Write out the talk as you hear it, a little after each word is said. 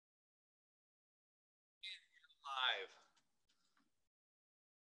live.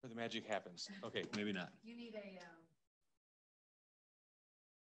 Where the magic happens. Okay, maybe not. You need a.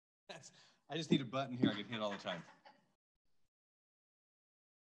 I just need a button here I can hit all the time.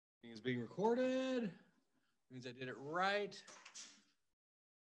 It's being recorded. Means I did it right.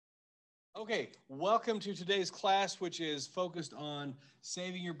 Okay, welcome to today's class, which is focused on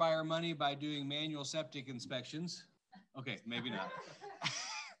saving your buyer money by doing manual septic inspections. Okay, maybe not.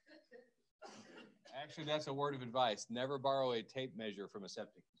 Actually, that's a word of advice. Never borrow a tape measure from a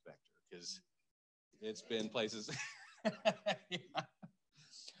septic inspector because it's been places. Yeah.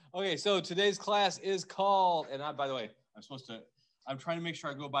 Okay, so today's class is called, and by the way, I'm trying to make sure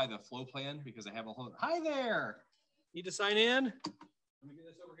I go by the flow plan because I have a whole, hi there. Need to sign in? Let me get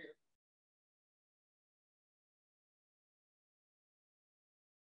this over here.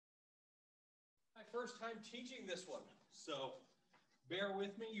 My first time teaching this one, so bear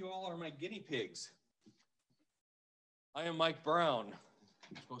with me. You all are my guinea pigs. I am Mike Brown.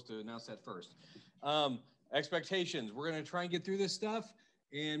 I'm supposed to announce that first. Expectations. We're going to try and get through this stuff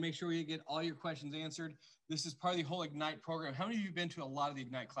and make sure we get all your questions answered. This is part of the whole Ignite program. How many of you have been to a lot of the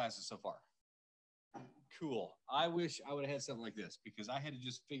Ignite classes so far? Cool. I wish I would have had something like this because I had to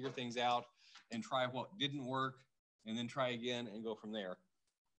just figure things out and try what didn't work and then try again and go from there.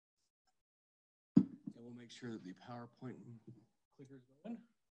 And we'll make sure that the PowerPoint clicker is going.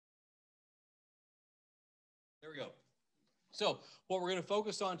 There we go. So what we're going to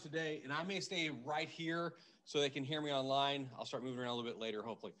focus on today, and I may stay right here so they can hear me online. I'll start moving around a little bit later,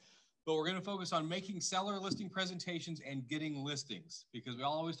 hopefully. But we're going to focus on making seller listing presentations and getting listings because we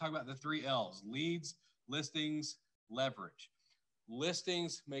always talk about the 3 L's: leads, listings, leverage.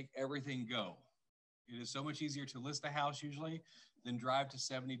 Listings make everything go. It is so much easier to list a house usually than drive to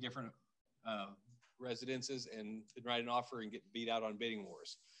 70 different residences and write an offer and get beat out on bidding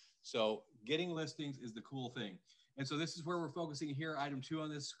wars. So getting listings is the cool thing. And so this is where we're focusing here. Item 2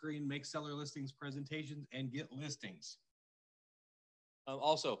 on this screen, make seller listings presentations and get listings.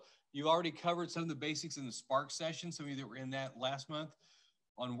 Also, you've already covered some of the basics in the Spark session. Some of you that were in that last month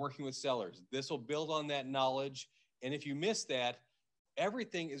on working with sellers. This will build on that knowledge. And if you missed that,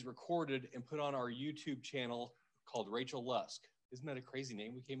 everything is recorded and put on our YouTube channel called Rachel Lusk. Isn't that a crazy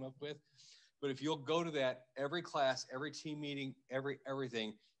name we came up with? But if you'll go to that, every class, every team meeting,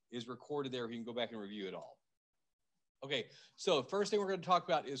 everything is recorded there. You can go back and review it all. Okay, so first thing we're going to talk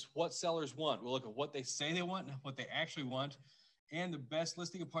about is what sellers want. We'll look at what they say they want and what they actually want. And the best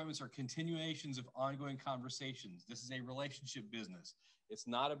listing appointments are continuations of ongoing conversations. This is a relationship business. It's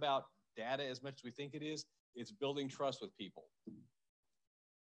not about data as much as we think it is. It's building trust with people.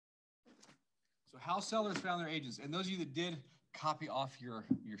 So how sellers found their agents. And those of you that did copy off your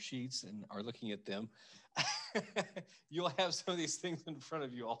sheets and are looking at them, you'll have some of these things in front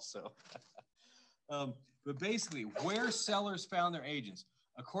of you also. But basically, where sellers found their agents.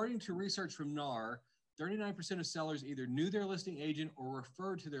 According to research from NAR, 39% of sellers either knew their listing agent or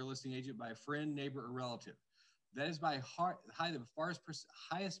referred to their listing agent by a friend, neighbor, or relative. That is by the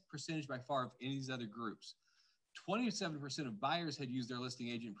highest percentage by far of any of these other groups. 27% of buyers had used their listing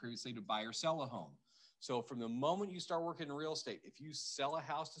agent previously to buy or sell a home. So from the moment you start working in real estate, if you sell a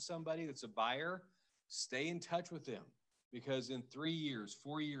house to somebody that's a buyer, stay in touch with them. Because in 3 years,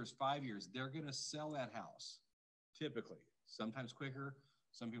 4 years, 5 years, they're going to sell that house, typically. Sometimes quicker,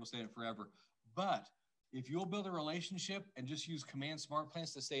 some people stay in it forever. But if you'll build a relationship and just use Command Smart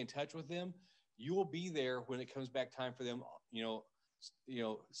Plans to stay in touch with them, you will be there when it comes back time for them.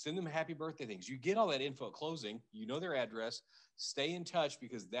 Send them happy birthday things. You get all that info at closing. You know their address. Stay in touch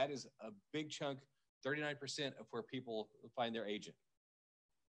because that is a big chunk, 39% of where people find their agent.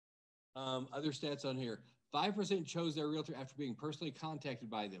 Other stats on here. 5% chose their realtor after being personally contacted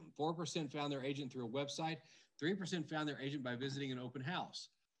by them. 4% found their agent through a website. 3% found their agent by visiting an open house.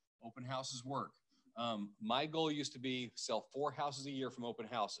 Open houses work. My goal used to be sell 4 houses a year from open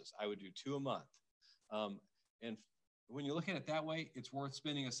houses. I would do 2 a month. And when you look at it that way, it's worth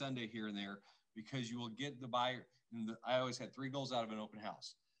spending a Sunday here and there because you will get the buyer. I always had 3 goals out of an open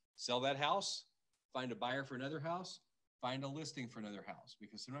house. Sell that house, find a buyer for another house, find a listing for another house,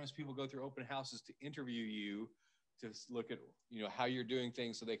 because sometimes people go through open houses to interview you to look at how you're doing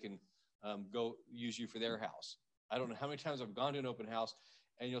things so they can go use you for their house. I don't know how many times I've gone to an open house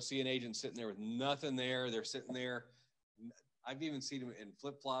and you'll see an agent sitting there with nothing there. They're sitting there. I've even seen them in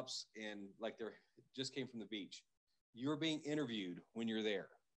flip-flops and like they're just came from the beach. You're being interviewed when you're there.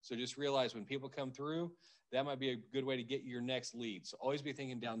 So just realize when people come through, that might be a good way to get your next lead. So always be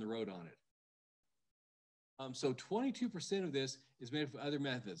thinking down the road on it. So 22% of this is made up of other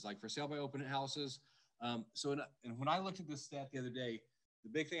methods, like for sale by open houses. And when I looked at this stat the other day,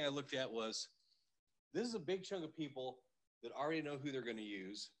 the big thing I looked at was This is a big chunk of people that already know who they're going to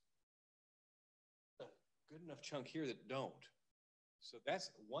use. A good enough chunk here that don't. So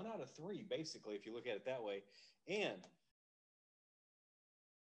that's 1 out of 3, basically, if you look at it that way. And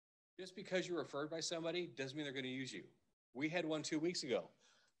just because you're referred by somebody doesn't mean they're going to use you. We had one 2 weeks ago.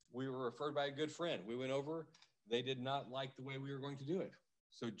 We were referred by a good friend. We went over. They did not like the way we were going to do it.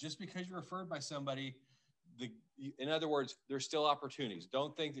 So just because you're referred by somebody, in other words, there's still opportunities.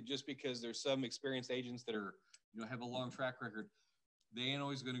 Don't think that just because there's some experienced agents that are, have a long track record, they ain't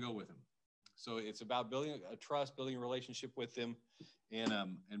always going to go with them. So it's about building a trust, building a relationship with them,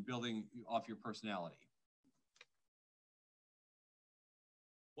 and building off your personality.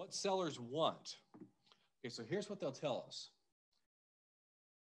 What sellers want. Okay, so here's what they'll tell us.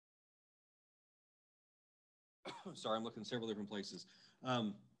 Sorry, I'm looking several different places.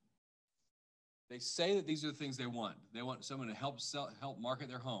 They say that these are the things they want. They want someone to help market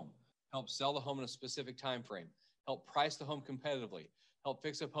their home, help sell the home in a specific time frame, help price the home competitively, help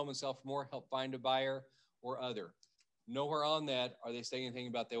fix up home and sell for more, help find a buyer or other. Nowhere on that are they saying anything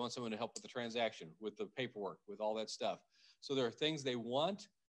about they want someone to help with the transaction, with the paperwork, with all that stuff. So there are things they want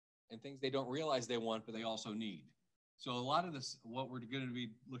and things they don't realize they want, but they also need. So a lot of this, what we're going to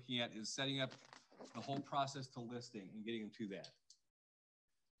be looking at is setting up the whole process to listing and getting them to that.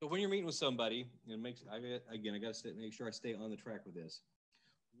 So when you're meeting with somebody, and I got to make sure I stay on the track with this.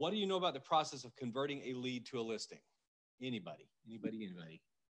 What do you know about the process of converting a lead to a listing? Anybody?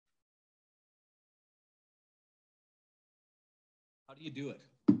 How do you do it?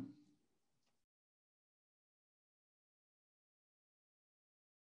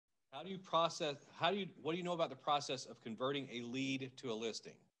 What do you know about the process of converting a lead to a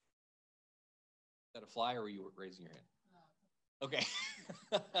listing? Is that a fly or were you raising your hand? No. Okay.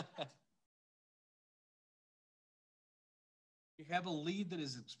 You have a lead that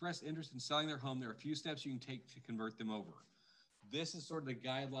has expressed interest in selling their home. There are a few steps you can take to convert them over. This is sort of the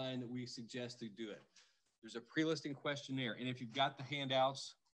guideline that we suggest to do it. There's a pre-listing questionnaire. And if you've got the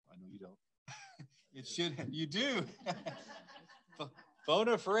handouts, I know you don't. You do. Phone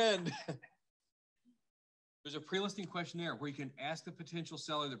a friend. There's a pre-listing questionnaire where you can ask the potential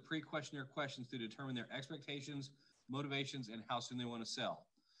seller the pre-questionnaire questions to determine their expectations, motivations, and how soon they want to sell.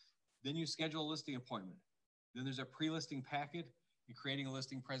 Then you schedule a listing appointment. Then there's a pre-listing packet and creating a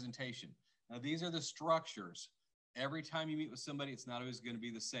listing presentation. Now, these are the structures. Every time you meet with somebody, it's not always going to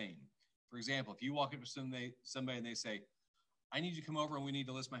be the same. For example, if you walk up to somebody and they say, I need you to come over and we need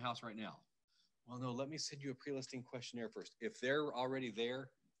to list my house right now. Well, no, let me send you a pre-listing questionnaire first. If they're already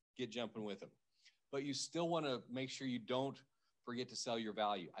there, get jumping with them. But you still want to make sure you don't forget to sell your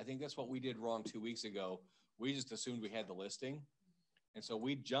value. I think that's what we did wrong 2 weeks ago. We just assumed we had the listing. And so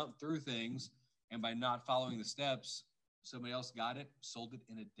we jumped through things, and by not following the steps, somebody else got it, sold it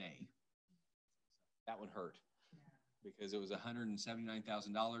in a day. That one hurt because it was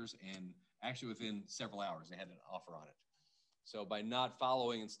 $179,000, and actually within several hours, they had an offer on it. So by not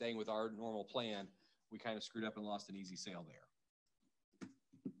following and staying with our normal plan, we kind of screwed up and lost an easy sale there.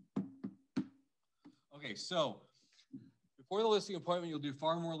 Okay, so before the listing appointment, you'll do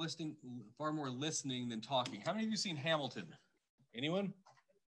far more listening than talking. How many of you seen Hamilton? Anyone?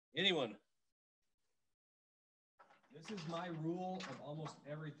 Anyone? This is my rule of almost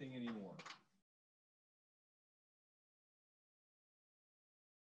everything anymore.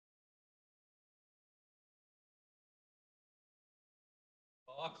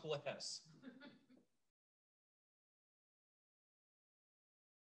 Talk less.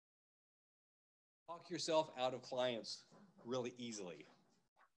 Talk yourself out of clients really easily,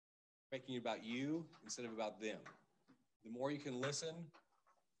 making it about you instead of about them. The more you can listen,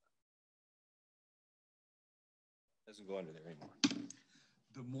 doesn't go under there anymore.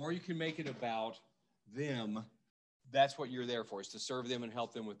 The more you can make it about them, that's what you're there for, is to serve them and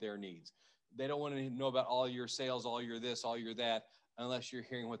help them with their needs. They don't want to know about all your sales, all your this, all your that, unless you're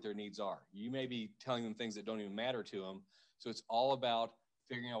hearing what their needs are. You may be telling them things that don't even matter to them. So it's all about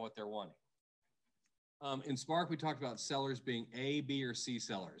figuring out what they're wanting. In Spark, we talked about sellers being A, B, or C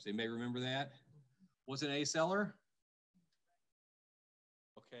sellers. Anybody remember that? What's an A seller?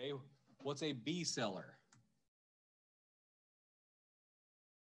 Okay. What's a B seller?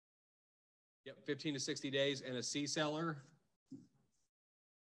 Yep, 15 to 60 days. And a C seller?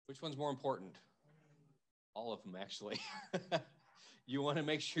 Which one's more important? All of them, actually. You want to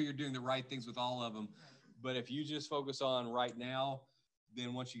make sure you're doing the right things with all of them. But if you just focus on right now,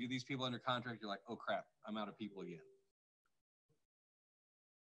 then once you get these people under contract, you're like, oh crap, I'm out of people again.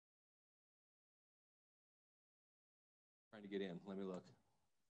 Trying to get in, let me look.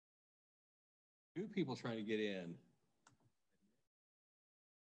 2 people trying to get in.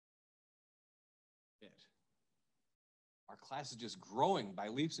 Okay. Our class is just growing by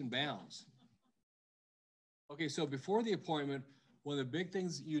leaps and bounds. Okay, so before the appointment, one of the big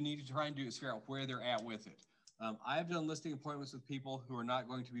things you need to try and do is figure out where they're at with it. I've done listing appointments with people who are not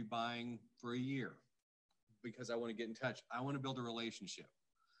going to be buying for a year because I want to get in touch. I want to build a relationship.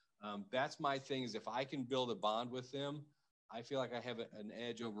 That's my thing, is if I can build a bond with them, I feel like I have an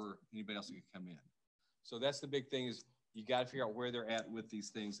edge over anybody else who can come in. So that's the big thing, is you got to figure out where they're at with these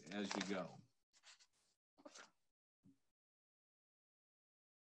things as you go.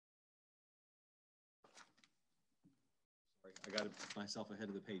 Sorry, I got myself ahead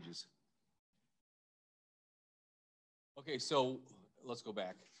of the pages. Okay, so let's go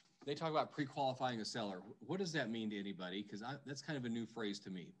back. They talk about pre-qualifying a seller. What does that mean to anybody? Because that's kind of a new phrase to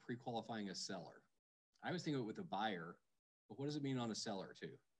me, pre-qualifying a seller. I was thinking of it with a buyer, but what does it mean on a seller too?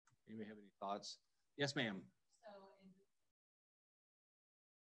 Anybody have any thoughts? Yes, ma'am. So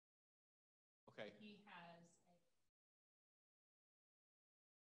Okay. he has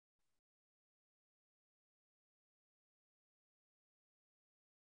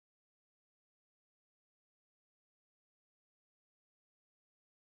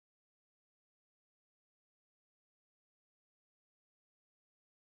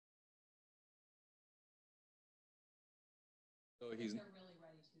So he's, they're really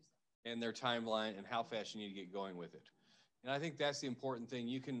ready to sell. and their timeline and how fast you need to get going with it. And I think that's the important thing.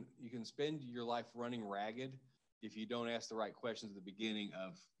 You can spend your life running ragged if you don't ask the right questions at the beginning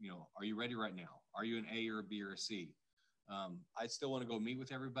of, are you ready right now? Are you an A or a B or a C? I still want to go meet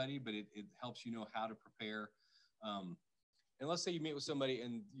with everybody, but it helps you know how to prepare. And let's say you meet with somebody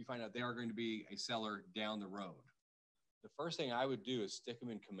and you find out they are going to be a seller down the road. The first thing I would do is stick them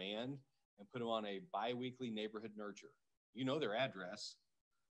in command and put them on a biweekly neighborhood nurture. You know their address,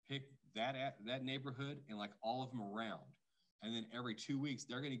 pick that neighborhood and like all of them around. And then every 2 weeks,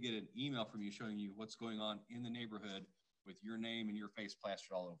 they're going to get an email from you showing you what's going on in the neighborhood with your name and your face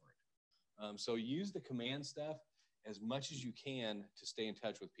plastered all over it. So use the command stuff as much as you can to stay in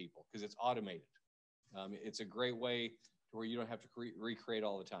touch with people, because it's automated. It's a great way to where you don't have to recreate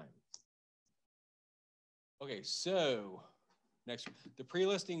all the time. Okay, so next, the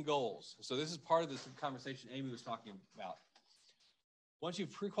pre-listing goals. So this is part of this conversation Amy was talking about. Once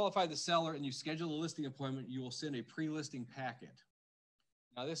you've pre-qualified the seller and you schedule a listing appointment, you will send a pre-listing packet.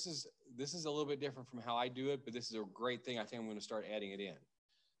 Now this is a little bit different from how I do it, but this is a great thing. I think I'm going to start adding it in.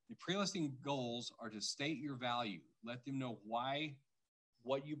 The pre-listing goals are to state your value. Let them know why,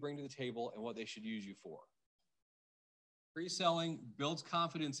 what you bring to the table, and what they should use you for. Pre-selling builds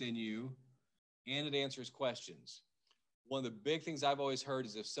confidence in you, and it answers questions. One of the big things I've always heard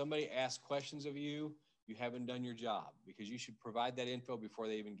is if somebody asks questions of you, you haven't done your job, because you should provide that info before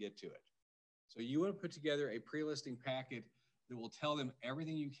they even get to it. So you want to put together a pre-listing packet that will tell them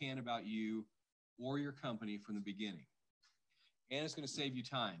everything you can about you or your company from the beginning. And it's going to save you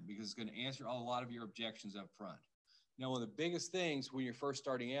time, because it's going to answer a lot of your objections up front. Now, one of the biggest things when you're first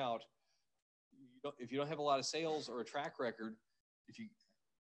starting out, if you don't have a lot of sales or a track record,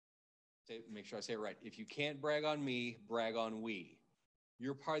 make sure I say it right. If you can't brag on me, brag on we.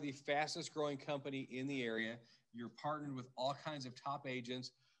 You're part of the fastest growing company in the area. You're partnered with all kinds of top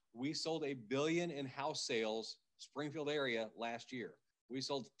agents. We sold $1 billion in house sales, Springfield area, last year. We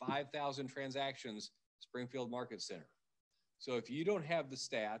sold 5,000 transactions, Springfield Market Center. So if you don't have the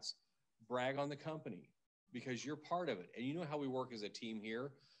stats, brag on the company, because you're part of it. And you know how we work as a team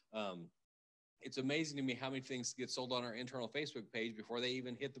here. It's amazing to me how many things get sold on our internal Facebook page before they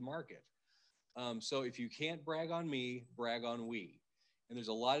even hit the market. So if you can't brag on me, brag on we. And there's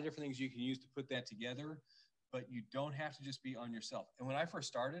a lot of different things you can use to put that together, but you don't have to just be on yourself. And when I first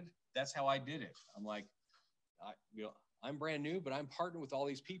started, that's how I did it. I'm like, I'm brand new, but I'm partnered with all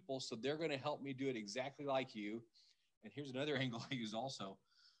these people, so they're going to help me do it exactly like you. And here's another angle I use also.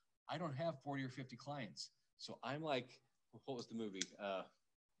 I don't have 40 or 50 clients. So I'm like, what was the movie?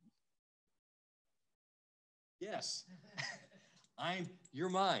 Yes. You're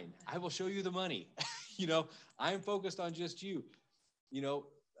mine. I will show you the money. I'm focused on just you.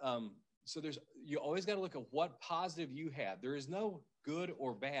 So you always got to look at what positive you have. There is no good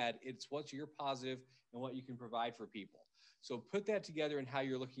or bad. It's what's your positive and what you can provide for people. So put that together in how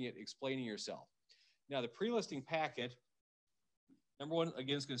you're looking at explaining yourself. Now, the pre-listing packet, number one,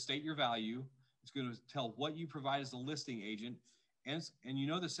 again, it's going to state your value. It's going to tell what you provide as a listing agent. And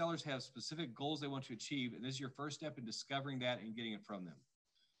the sellers have specific goals they want to achieve, and this is your first step in discovering that and getting it from them.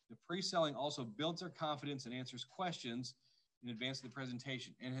 The pre-selling also builds their confidence and answers questions in advance of the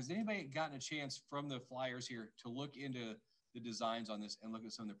presentation. And has anybody gotten a chance from the flyers here to look into the designs on this and look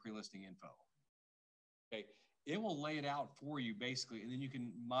at some of the pre-listing info? Okay, it will lay it out for you basically, and then you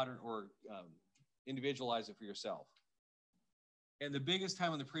can individualize it for yourself. And the biggest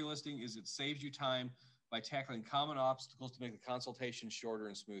time on the pre-listing is it saves you time by tackling common obstacles to make the consultation shorter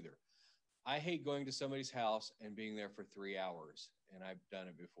and smoother. I hate going to somebody's house and being there for 3 hours, and I've done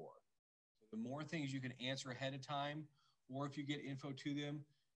it before. So the more things you can answer ahead of time, or if you get info to them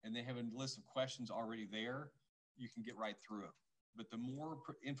and they have a list of questions already there, you can get right through it. But the more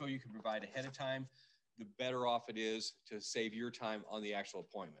info you can provide ahead of time, the better off it is to save your time on the actual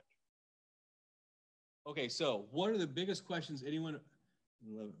appointment. Okay, so what are the biggest questions anyone,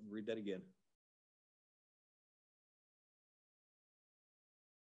 let me read that again.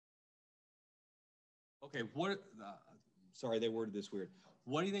 Okay, sorry, they worded this weird.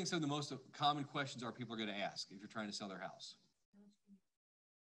 What do you think some of the most common questions are people are going to ask if you're trying to sell their house?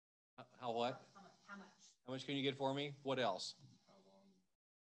 How what? How much? How much can you get for me? What else?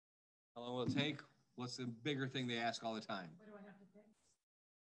 How long will it take? What's the bigger thing they ask all the time? What do I have to fix?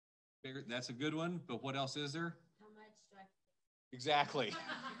 Bigger, that's a good one, but what else is there? How much do I have to fix? Exactly.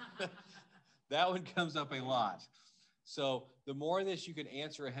 That one comes up a lot. So the more of this you can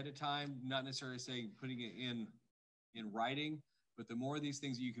answer ahead of time, not necessarily saying putting it in writing, but the more of these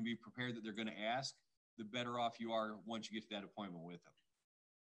things that you can be prepared that they're going to ask, the better off you are once you get to that appointment with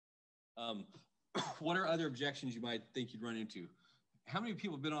them. What are other objections you might think you'd run into? How many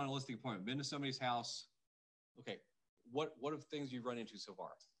people have been on a listing appointment, been to somebody's house? Okay, what are things you've run into so far?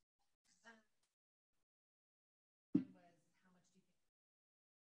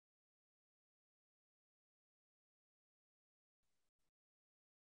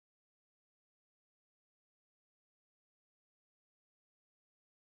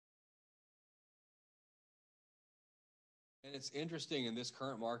 And it's interesting in this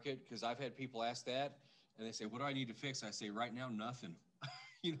current market because I've had people ask that and they say, what do I need to fix? I say, right now, nothing.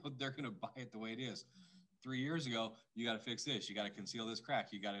 You know, they're going to buy it the way it is. 3 years ago, you got to fix this. You got to conceal this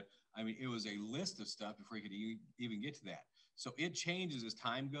crack. You got to, I mean, it was a list of stuff before you could even get to that. So it changes as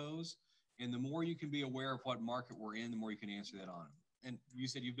time goes. And the more you can be aware of what market we're in, the more you can answer that on. And you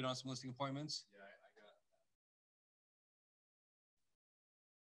said you've been on some listing appointments? Yeah, I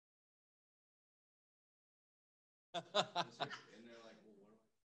got that. And they're like, well, what do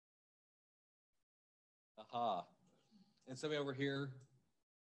I? Aha. And somebody over here,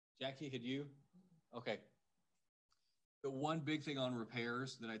 Jackie, had you? Okay. The one big thing on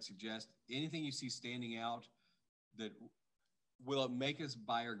repairs that I'd suggest, anything you see standing out that will it make us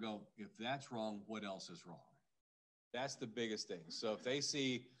buy or go, if that's wrong, what else is wrong? That's the biggest thing. So if they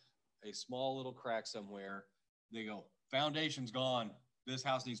see a small little crack somewhere, they go, foundation's gone. This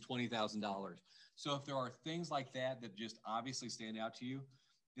house needs $20,000. So if there are things like that that just obviously stand out to you,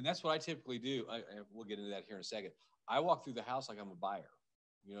 and that's what I typically do. We'll get into that here in a second. I walk through the house like I'm a buyer,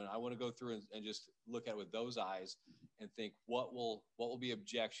 you know, and I want to go through and just look at it with those eyes and think what will be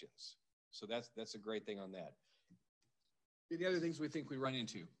objections. So that's a great thing on that. The other things we think we run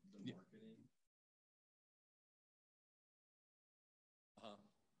into. The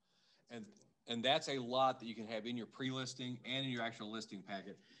marketing. And that's a lot that you can have in your pre-listing and in your actual listing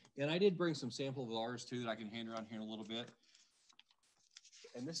packet. And I did bring some sample of ours too that I can hand around here in a little bit.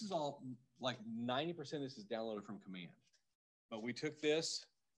 And this is all, like 90% of this is downloaded from Command. But we took this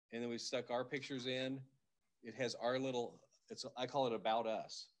and then we stuck our pictures in. It has our little, I call it About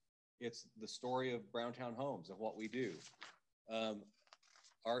Us. It's the story of Browntown Homes and what we do.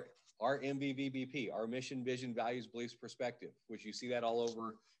 Our MVVBP, our mission, vision, values, beliefs, perspective, which you see that all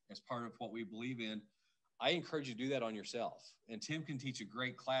over as part of what we believe in. I encourage you to do that on yourself. And Tim can teach a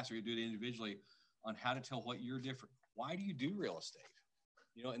great class, or you do it individually, on how to tell what you're different. Why do you do real estate?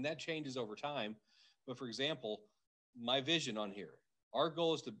 You know, and that changes over time. But for example, my vision on here, our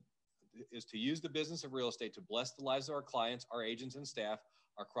goal is to use the business of real estate to bless the lives of our clients, our agents and staff,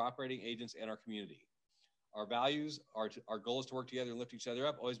 our cooperating agents, and our community. Our values, our goal is to work together and lift each other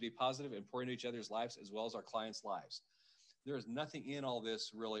up, always be positive and pour into each other's lives as well as our clients' lives. There is nothing in all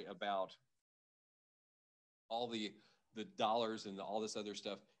this really about all the dollars and all this other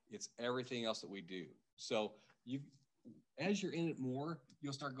stuff. It's everything else that we do. So as you're in it more,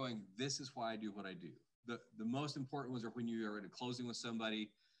 you'll start going, this is why I do what I do. The most important ones are when you are at a closing with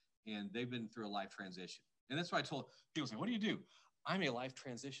somebody and they've been through a life transition. And that's why I told people, say, what do you do? I'm a life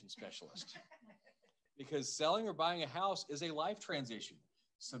transition specialist. Because selling or buying a house is a life transition.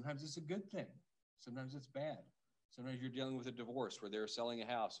 Sometimes it's a good thing. Sometimes it's bad. Sometimes you're dealing with a divorce where they're selling a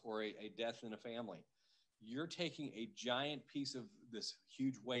house or a death in a family. You're taking a giant piece of this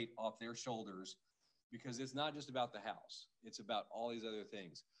huge weight off their shoulders because it's not just about the house. It's about all these other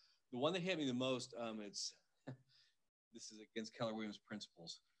things. The one that hit me the most, this is against Keller Williams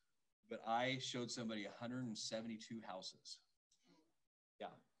principles, but I showed somebody 172 houses. Yeah.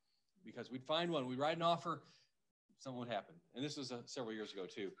 Because we'd find one, we'd write an offer, something would happen. And this was several years ago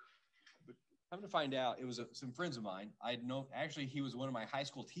too. But come to find out, it was some friends of mine. I'd known, actually, he was one of my high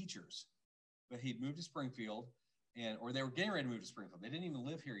school teachers, but he'd moved to Springfield or they were getting ready to move to Springfield. They didn't even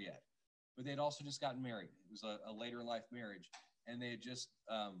live here yet, but they'd also just gotten married. It was a later in life marriage, and they had just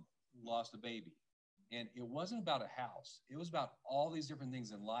lost a baby. And it wasn't about a house. It was about all these different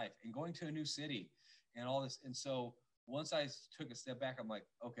things in life and going to a new city and all this. And so once I took a step back, I'm like,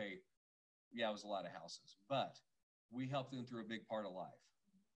 okay, yeah, it was a lot of houses, but we helped them through a big part of life.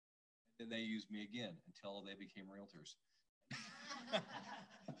 And then they used me again until they became realtors.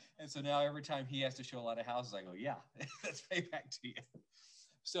 And so now every time he has to show a lot of houses, I go, yeah, that's payback to you.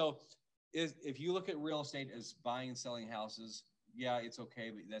 So if you look at real estate as buying and selling houses, yeah, it's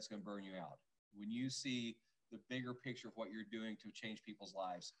okay, but that's going to burn you out. When you see the bigger picture of what you're doing to change people's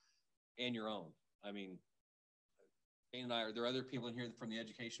lives and your own. I mean, Kane and I, are there other people in here from the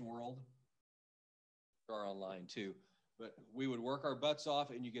education world? There are online too, but we would work our butts off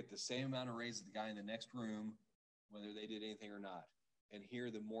and you get the same amount of raise as the guy in the next room, whether they did anything or not. And here,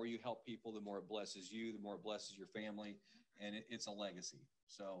 the more you help people, the more it blesses you, the more it blesses your family, and it's a legacy.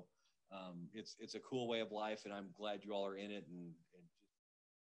 So it's a cool way of life, and I'm glad you all are in it. And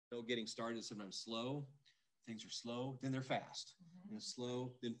just, getting started is sometimes slow. Things are slow, then they're fast. Mm-hmm. And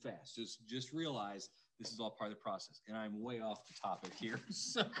slow, then fast. Just realize this is all part of the process. And I'm way off the topic here,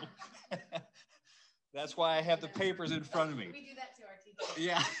 so that's why I have the papers in front of me. We do that to our teachers.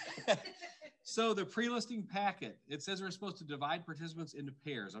 Yeah. So the pre-listing packet, it says we're supposed to divide participants into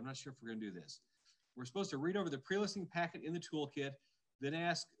pairs. I'm not sure if we're going to do this. We're supposed to read over the pre-listing packet in the toolkit, then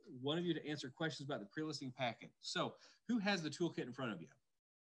ask one of you to answer questions about the pre-listing packet. So who has the toolkit in front of you?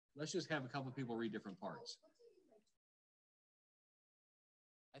 Let's just have a couple of people read different parts.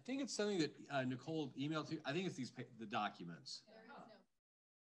 I think it's something that Nicole emailed to. I think it's the documents.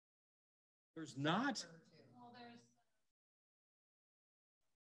 There's not? Well, there's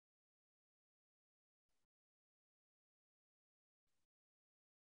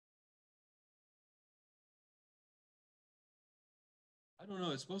I don't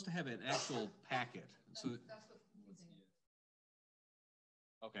know. It's supposed to have an actual packet. So that's what's confusing.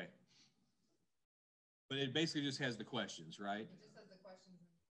 okay. But it basically just has the questions, right? It just has the questions.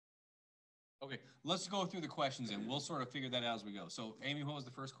 Okay, let's go through the questions and we'll sort of figure that out as we go. So Amy, what was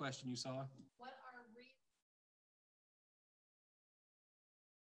the first question you saw? What are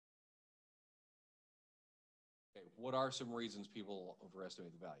Okay, what are some reasons people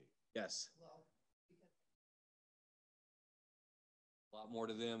overestimate the value? Yes. well, because A lot more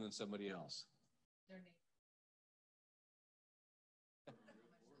to them than somebody else. their name.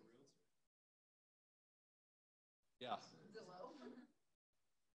 Yeah. Zillow.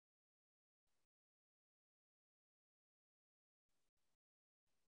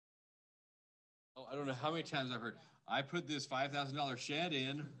 Oh, I don't know how many times I've heard, I put this $5,000 shed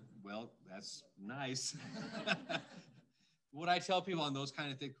in. Well, that's nice. What I tell people on those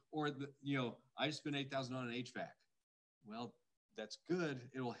kind of things, or I just spent $8,000 on an HVAC. Well, that's good.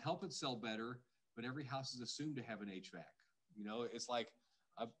 It'll help it sell better, but every house is assumed to have an HVAC. It's like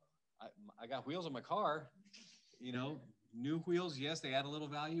I got wheels on my car. New wheels, yes, they add a little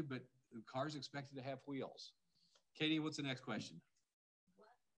value, but the car's expected to have wheels. Katie, what's the next question?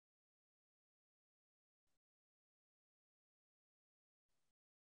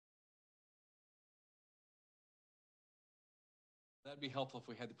 That'd be helpful if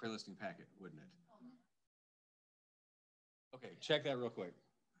we had the pre-listing packet, wouldn't it? Okay, check that real quick.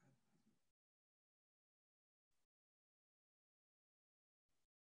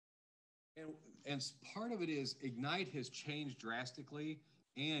 And part of it is Ignite has changed drastically,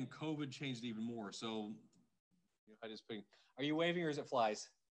 and COVID changed even more. So I just put. Are you waving or is it flies?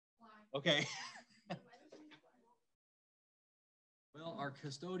 Fly. Okay. Well, our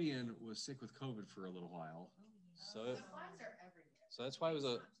custodian was sick with COVID for a little while, so The flies are everywhere. so that's why it was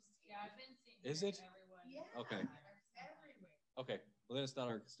a. Yeah, I've been seeing. Is it? Everyone. Yeah. Okay. Everywhere. Okay. Well, then it's not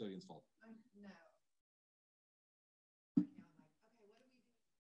our custodian's fault. No.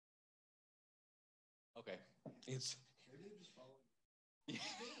 Okay. It's.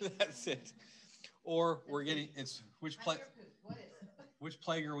 That's it. Or we're getting. It's which plague. What is it? Which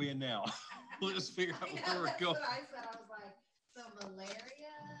plague are we in now? We'll just figure out where we're going. That's what I said. I was like, so malaria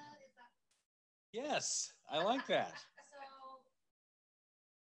is that? Yes, I like that.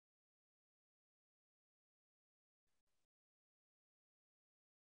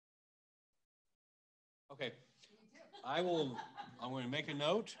 Okay. I'm going to make a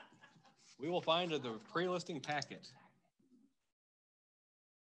note. We will find the pre-listing packet.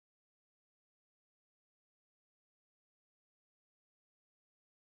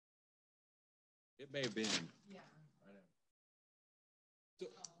 It may have been. Yeah.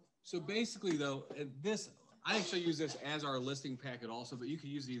 So basically though, and this, I actually use this as our listing packet also, but you can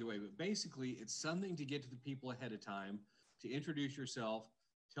use it either way. But basically it's something to get to the people ahead of time, to introduce yourself,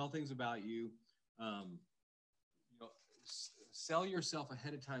 tell things about you, you know, sell yourself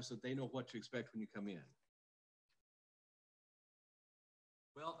ahead of time so that they know what to expect when you come in.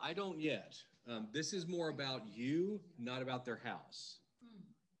 Well, I don't yet. This is more about you, not about their house.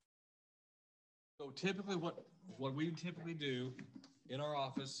 So typically what we typically do in our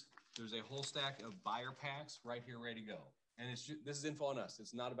office, there's a whole stack of buyer packs right here ready to go. And it's just, this is info on us.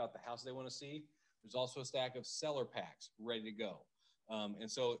 It's not about the house they want to see. There's also a stack of seller packs ready to go. And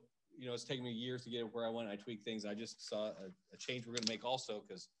so, you know, it's taken me years to get where I want. I tweak things. I just saw a change we're going to make also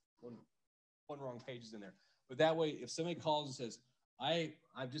because one wrong page is in there. But that way, if somebody calls and says,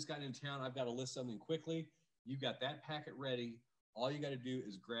 I've just gotten in town, I've got to list something quickly, you've got that packet ready. All you got to do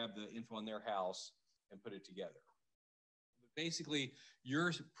is grab the info on their house and put it together. But basically,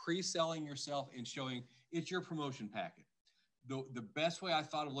 you're pre-selling yourself and showing it's your promotion packet. The best way I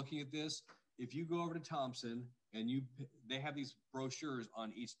thought of looking at this, if you go over to Thompson and they have these brochures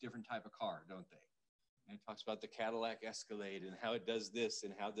on each different type of car, don't they? And it talks about the Cadillac Escalade and how it does this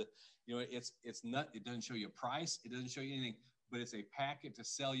and how the, you know, it doesn't show you a price, it doesn't show you anything, but it's a packet to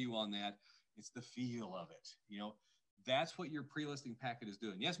sell you on that. It's the feel of it, you know. That's what your pre-listing packet is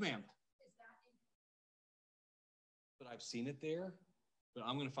doing. Yes, ma'am. Is that in? But I've seen it there, but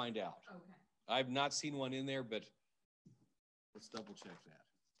I'm going to find out. Okay. I've not seen one in there, but let's double check that.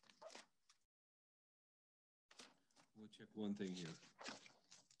 We'll check one thing here.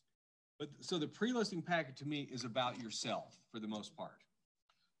 But so the pre-listing packet to me is about yourself for the most part.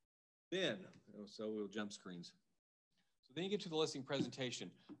 Then, so we'll jump screens. So then you get to the listing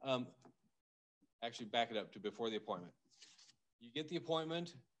presentation. Actually, back it up to before the appointment. You get the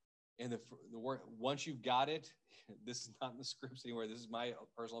appointment, and the work. Once you've got it, this is not in the scripts anywhere. This is my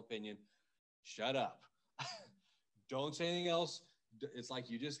personal opinion. Shut up. Don't say anything else. It's like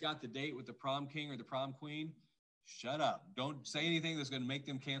you just got the date with the prom king or the prom queen. Shut up. Don't say anything that's going to make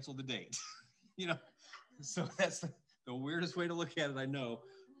them cancel the date. You know, so that's the weirdest way to look at it, I know.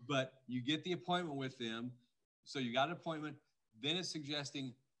 But you get the appointment with them. So you got an appointment. Then it's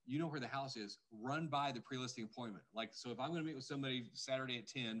suggesting, you know where the house is, run by the pre-listing appointment. Like, so if I'm going to meet with somebody Saturday at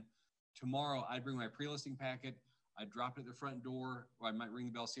 10, tomorrow I'd bring my pre-listing packet, I'd drop it at the front door, or I might ring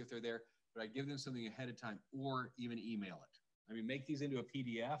the bell, see if they're there, but I give them something ahead of time or even email it. I mean, make these into a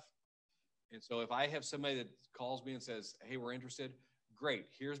PDF. And so if I have somebody that calls me and says, hey, we're interested, great,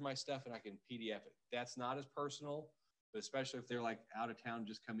 here's my stuff and I can PDF it. That's not as personal, but especially if they're like out of town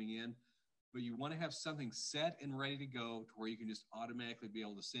just coming in. But you want to have something set and ready to go to where you can just automatically be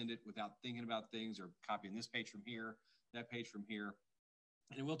able to send it without thinking about things or copying this page from here, that page from here.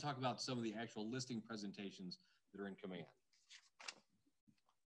 And we'll talk about some of the actual listing presentations that are in command.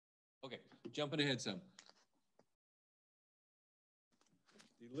 Okay, jumping ahead some.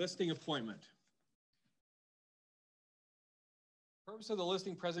 The listing appointment. The purpose of the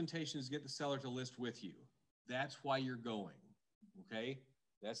listing presentation is to get the seller to list with you. That's why you're going, okay?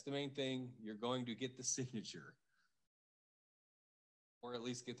 That's the main thing. You're going to get the signature, or at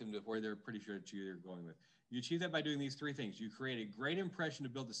least get them to where they're pretty sure that you're going with. You achieve that by doing these three things. You create a great impression to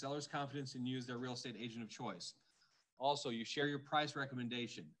build the seller's confidence and use their real estate agent of choice. Also, you share your price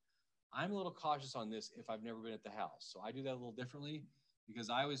recommendation. I'm a little cautious on this if I've never been at the house. So I do that a little differently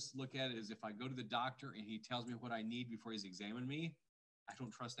because I always look at it as if I go to the doctor and he tells me what I need before he's examined me, I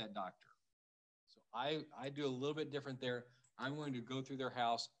don't trust that doctor. So I do a little bit different there. I'm going to go through their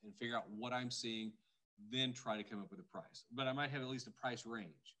house and figure out what I'm seeing, then try to come up with a price. But I might have at least a price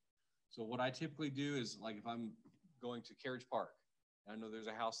range. So what I typically do is, like if I'm going to Carriage Park, I know there's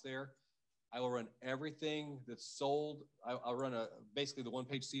a house there, I will run everything that's sold. I'll run basically the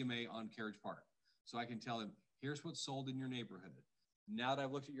one-page CMA on Carriage Park. So I can tell them, here's what's sold in your neighborhood. Now that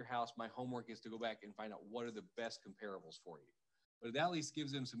I've looked at your house, my homework is to go back and find out what are the best comparables for you. But that at least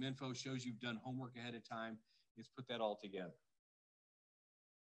gives them some info, shows you've done homework ahead of time. It's put that all together.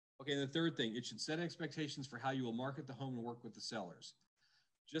 Okay, and the third thing, it should set expectations for how you will market the home and work with the sellers.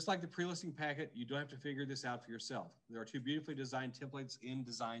 Just like the pre-listing packet, you don't have to figure this out for yourself. There are two beautifully designed templates in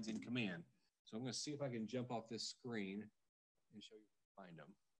Designs in Command. So I'm going to see if I can jump off this screen and show you where to find them.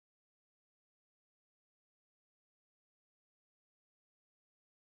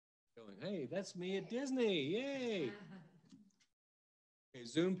 Going, hey, that's me at Disney, yay! Okay,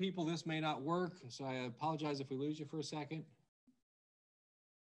 Zoom people, this may not work, so I apologize if we lose you for a second.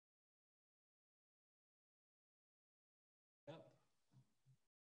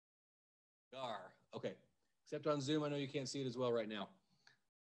 Okay, except on Zoom, I know you can't see it as well right now.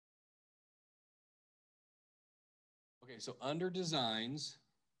 Okay, so under Designs,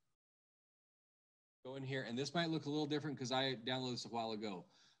 Go in here, and this might look a little different because I downloaded this a while ago.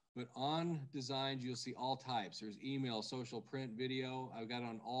 But on designs, you'll see all types. There's email, social, print, video. I've got it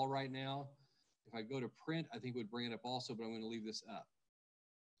on all right now. If I go to print, I think it would bring it up also, but I'm going to leave this up.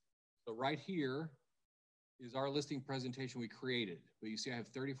 So right here is our listing presentation we created. But you see I have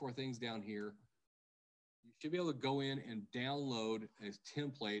 34 things down here. You should be able to go in and download a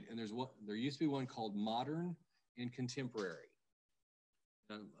template, and there used to be one called Modern and Contemporary.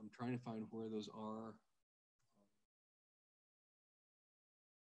 I'm trying to find where those are.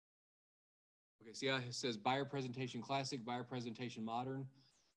 Okay, see how it says buyer presentation classic, buyer presentation modern,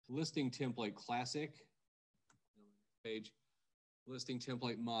 listing template classic, page, listing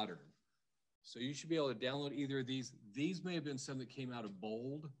template modern. So you should be able to download either of these. These may have been some that came out of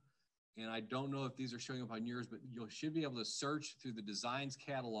bold, and I don't know if these are showing up on yours, but you should be able to search through the designs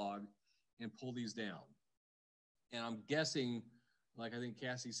catalog and pull these down. And I'm guessing, like I think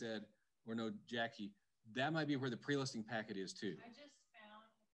Cassie said, or no, Jackie, that might be where the pre-listing packet is too. I just found.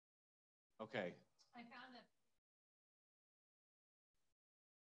 Okay. I found that.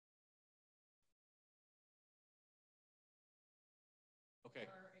 Okay.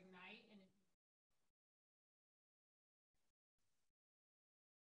 Or Ignite and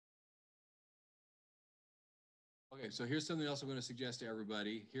Okay, so here's something else I'm going to suggest to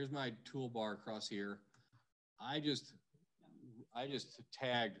everybody. Here's my toolbar across here. I just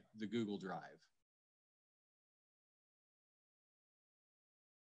tagged the Google Drive.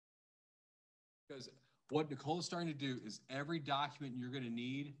 Because what Nicole is starting to do is every document you're going to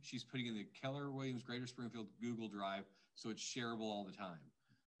need, she's putting in the Keller Williams Greater Springfield Google Drive, so it's shareable all the time.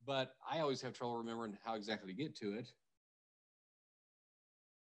 But I always have trouble remembering how exactly to get to it.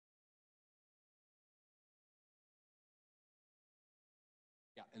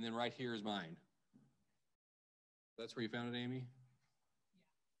 Yeah, and then right here is mine. That's where you found it, Amy?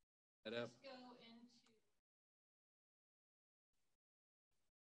 Yeah. Head up. go into.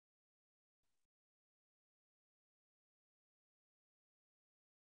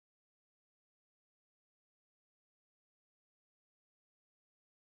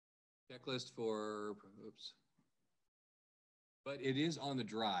 Checklist for, oops. But it is on the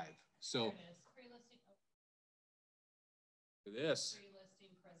drive. So There it is. Pre-listing. Look at this.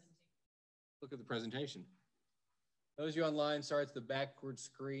 Pre-listing presentation. Look at the presentation. Those of you online, sorry, it's the backward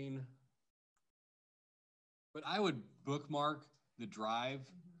screen. But I would bookmark the drive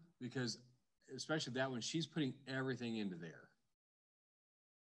because, especially that one, she's putting everything into there.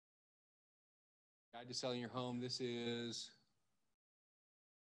 Guide to selling your home. This is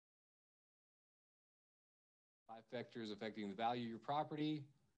 5 factors affecting the value of your property.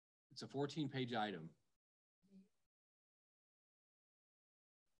 It's a 14-page item.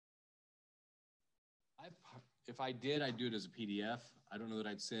 If I did, I'd do it as a PDF. I don't know that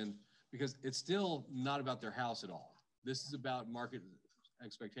I'd send, because it's still not about their house at all. This is about market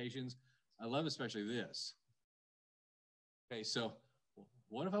expectations. I love especially this. Okay, so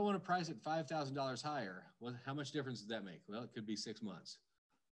what if I want to price it $5,000 higher? Well, how much difference does that make? Well, it could be 6 months.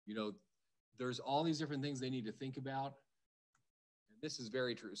 You know, there's all these different things they need to think about. And this is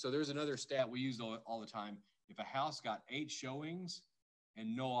very true. So there's another stat we use all the time. If a house got 8 showings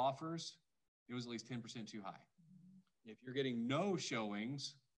and no offers, it was at least 10% too high. If you're getting no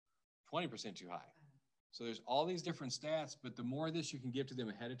showings, 20% too high. So there's all these different stats, but the more of this you can give to them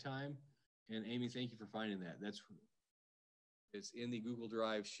ahead of time, and Amy, thank you for finding that. It's in the Google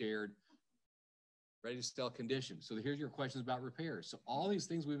Drive shared, ready to sell condition. So here's your questions about repairs. So all these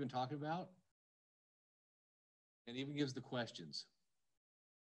things we've been talking about, and even gives the questions.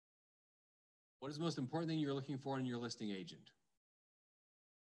 What is the most important thing you're looking for in your listing agent?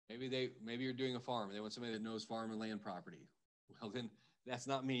 Maybe you're doing a farm and they want somebody that knows farm and land property. Well, then that's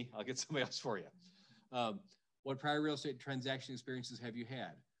not me. I'll get somebody else for you. What prior real estate transaction experiences have you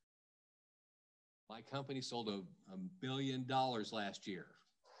had? My company sold $1 billion last year,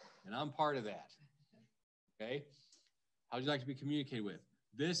 and I'm part of that. Okay. How would you like to be communicated with?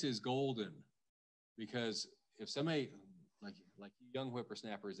 This is golden, because if somebody like young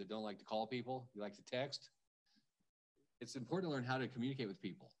whippersnappers that don't like to call people, you like to text. It's important to learn how to communicate with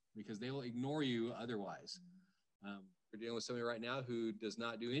people because they will ignore you otherwise. We're dealing with somebody right now who does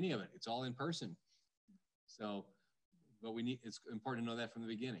not do any of it. It's all in person. So, but it's important to know that from the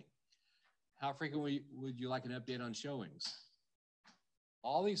beginning. How frequently would you like an update on showings?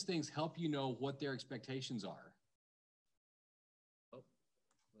 All these things help you know what their expectations are. Oh,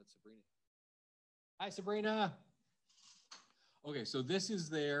 that's Sabrina. Hi, Sabrina. Okay, so this is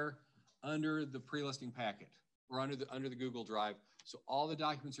there under the pre-listing packet or under the Google Drive. So all the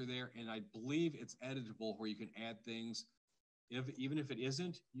documents are there, and I believe it's editable where you can add things Even if it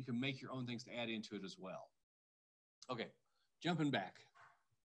isn't, you can make your own things to add into it as well. Okay, jumping back.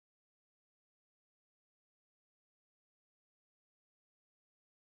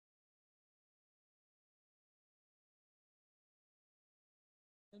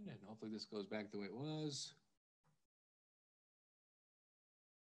 And then hopefully this goes back the way it was.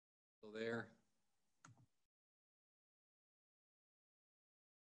 So there.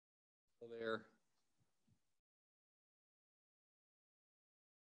 So there.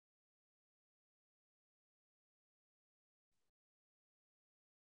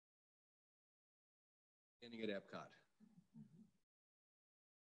 Ending at Epcot.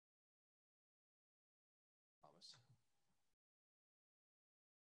 Promise.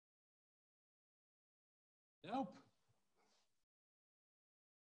 Nope.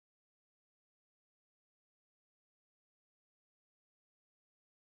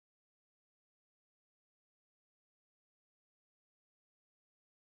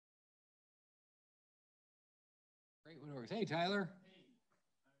 Great one over. Hey, Tyler.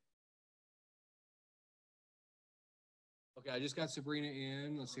 Okay, I just got Sabrina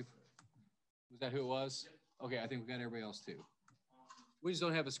in. Let's see if, was that who it was? Okay, I think we got everybody else too. We just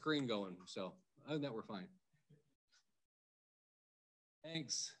don't have a screen going, so other than that, we're fine.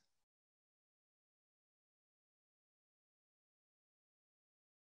 Thanks.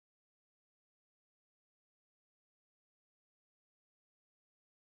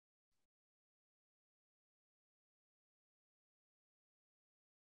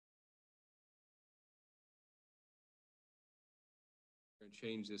 We're gonna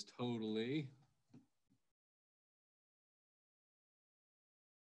change this totally.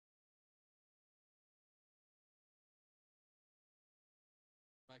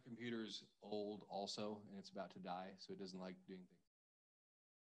 My computer's old also, and it's about to die, so it doesn't like doing things.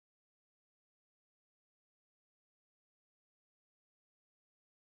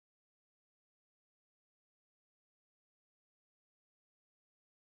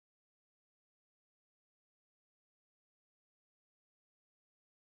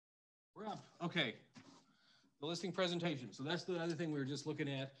 We're up. Okay. The listing presentation. So that's the other thing we were just looking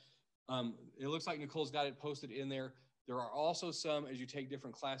at. It looks like Nicole's got it posted in there. There are also some, as you take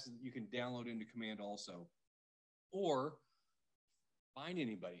different classes, that you can download into Command also. Or find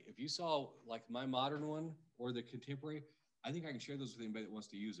anybody. If you saw like my modern one or the contemporary, I think I can share those with anybody that wants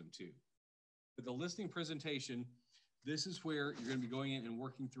to use them too. But the listing presentation, this is where you're going to be going in and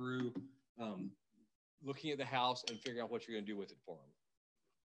working through, looking at the house and figuring out what you're going to do with it for them.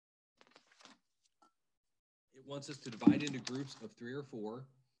 It wants us to divide into groups of 3 or 4.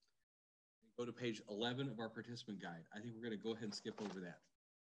 Go to page 11 of our participant guide. I think we're going to go ahead and skip over that.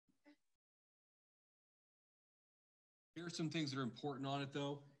 Here are some things that are important on it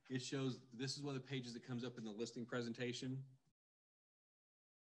though. It shows, this is one of the pages that comes up in the listing presentation.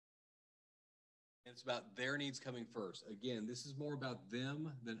 And it's about their needs coming first. Again, this is more about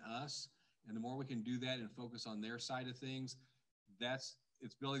them than us. And the more we can do that and focus on their side of things,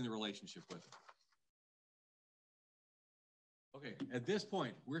 it's building the relationship with them. Okay, at this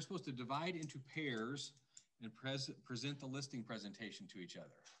point, we're supposed to divide into pairs and present the listing presentation to each other.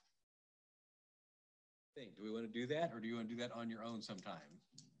 Do we want to do that, or do you want to do that on your own sometime?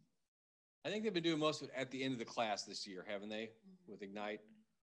 I think they've been doing most of it at the end of the class this year, haven't they? Mm-hmm. With Ignite.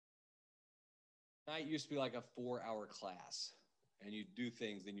 Ignite used to be like a 4-hour class, and you do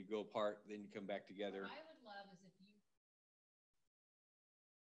things, then you go apart, then you come back together. What I would love is if you.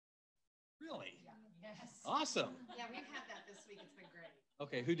 Really? Yeah. Yes. Awesome. Yeah, we've had that this week. It's been great.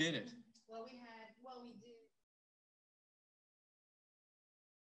 Okay, who did it? Well, we did.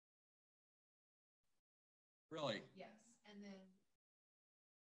 Really? Yes, and then.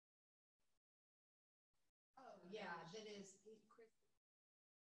 Oh yeah, that is Chris.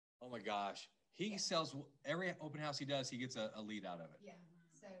 Oh my gosh, he sells every open house he does. He gets a lead out of it. Yeah.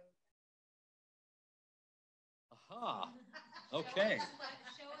 So. Aha. Okay.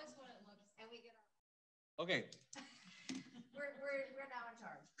 Show us what it looks, and we get our. Okay. We're now in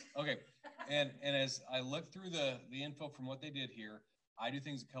charge. Okay, and as I look through the info from what they did here, I do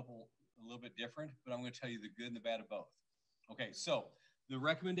things a little bit different, but I'm going to tell you the good and the bad of both. Okay, so the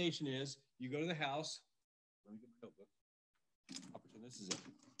recommendation is you go to the house. Let me get my notebook. I'll pretend this is it.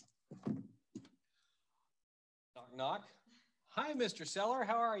 Knock, knock. Hi, Mr. Seller.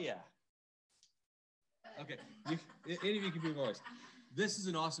 How are you? Okay, any of you can do a voice. This is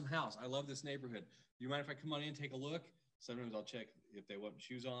an awesome house. I love this neighborhood. Do you mind if I come on in and take a look? Sometimes I'll check if they want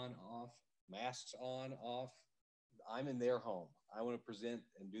shoes on, off, masks on, off. I'm in their home. I want to present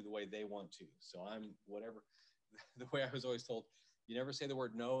and do the way they want to. So I'm whatever. The way I was always told, you never say the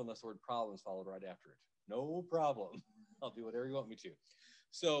word no unless the word problem is followed right after it. No problem. I'll do whatever you want me to.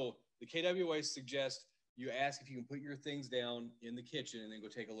 So the KWA suggests you ask if you can put your things down in the kitchen and then go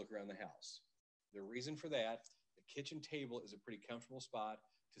take a look around the house. The reason for that, the kitchen table is a pretty comfortable spot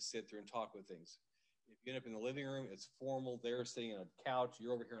to sit there and talk with things. If you end up in the living room, it's formal. They're sitting on a couch.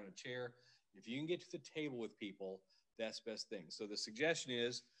 You're over here on a chair. If you can get to the table with people, that's the best thing. So the suggestion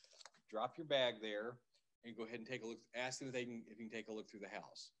is drop your bag there and go ahead and take a look. Ask them if you can take a look through the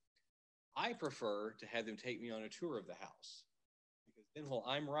house. I prefer to have them take me on a tour of the house because then while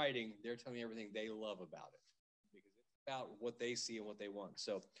I'm writing, they're telling me everything they love about it because it's about what they see and what they want.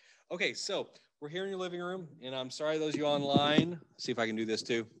 So, okay, so we're here in your living room, and I'm sorry those of you online. See if I can do this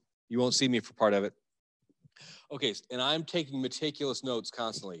too. You won't see me for part of it. Okay, and I'm taking meticulous notes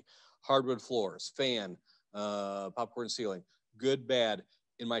constantly. Hardwood floors, fan, popcorn ceiling, good, bad,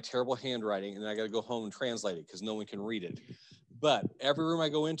 in my terrible handwriting, and then I got to go home and translate it because no one can read it. But every room I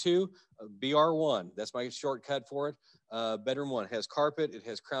go into, BR1, that's my shortcut for it. Bedroom 1 has carpet, it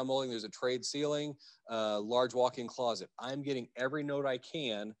has crown molding, there's a trade ceiling, large walk-in closet. I'm getting every note I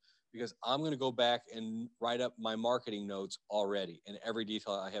can because I'm going to go back and write up my marketing notes already and every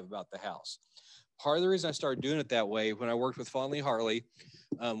detail I have about the house. Part of the reason I started doing it that way, when I worked with Fawn Lee Harley,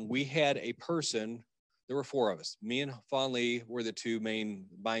 we had a person. There were 4 of us. Me and Fawn Lee were the 2 main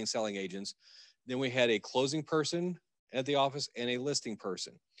buying selling agents. Then we had a closing person at the office and a listing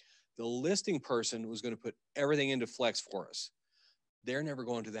person. The listing person was going to put everything into Flex for us. They're never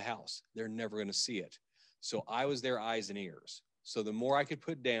going to the house. They're never going to see it. So I was their eyes and ears. So the more I could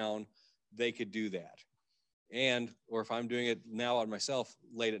put down, they could do that. And, or if I'm doing it now on myself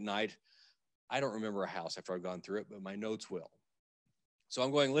late at night, I don't remember a house after I've gone through it, but my notes will. So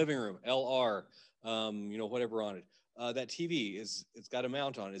I'm going living room, LR, whatever on it. That TV it's got a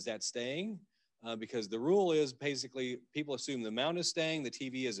mount on it. Is that staying? Because the rule is basically people assume the mount is staying, the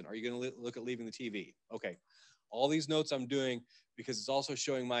TV isn't. Are you going to look at leaving the TV? Okay. All these notes I'm doing because it's also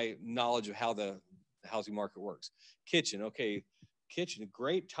showing my knowledge of how the housing market works. Kitchen, okay. Kitchen,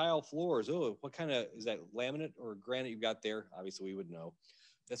 great tile floors. Oh, what kind of, is that laminate or granite you've got there? Obviously we would know.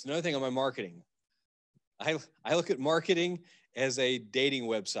 That's another thing on my marketing. I look at marketing as a dating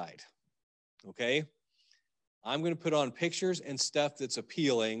website, okay? I'm going to put on pictures and stuff that's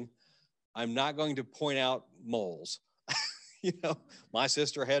appealing. I'm not going to point out moles. My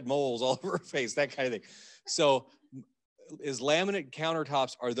sister had moles all over her face, that kind of thing. So is laminate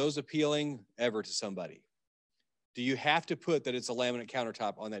countertops, are those appealing ever to somebody? Do you have to put that it's a laminate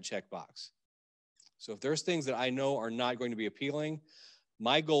countertop on that checkbox? So if there's things that I know are not going to be appealing,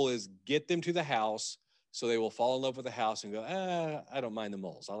 my goal is get them to the house so they will fall in love with the house and go, I don't mind the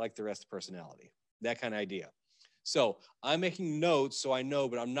moles. I like the rest of the personality, that kind of idea. So I'm making notes so I know,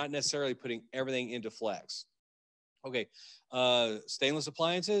 but I'm not necessarily putting everything into Flex. Okay, stainless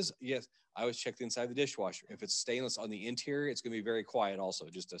appliances, yes, I always check the inside of the dishwasher. If it's stainless on the interior, it's gonna be very quiet also,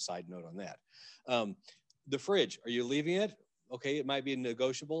 just a side note on that. The fridge, are you leaving it? Okay, it might be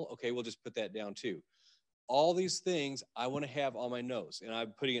negotiable. Okay, we'll just put that down too. All these things I wanna have on my notes, and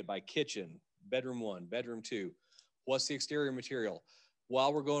I'm putting it by kitchen, bedroom 1, bedroom 2. What's the exterior material?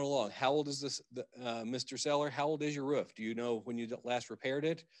 While we're going along, how old is this, Mr. Seller? How old is your roof? Do you know when you last repaired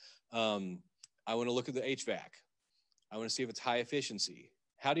it? I want to look at the HVAC. I want to see if it's high efficiency.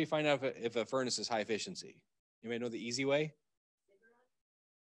 How do you find out if a furnace is high efficiency? You may know the easy way.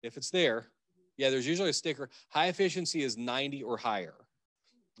 If it's there, yeah, there's usually a sticker. High efficiency is 90 or higher,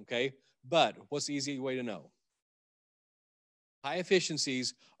 okay? But what's the easy way to know? High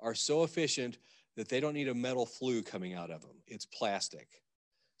efficiencies are so efficient that they don't need a metal flue coming out of them. It's plastic.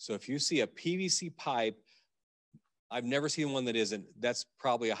 So if you see a PVC pipe, I've never seen one that isn't, that's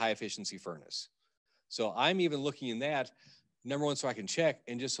probably a high efficiency furnace. So I'm even looking in that, number one, so I can check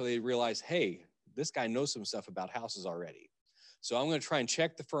and just so they realize, hey, this guy knows some stuff about houses already. So I'm gonna try and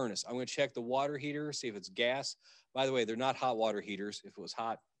check the furnace. I'm gonna check the water heater, see if it's gas. By the way, they're not hot water heaters. If it was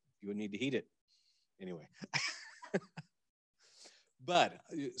hot, you would need to heat it. Anyway. But,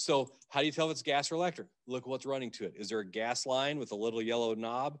 so how do you tell if it's gas or electric? Look what's running to it. Is there a gas line with a little yellow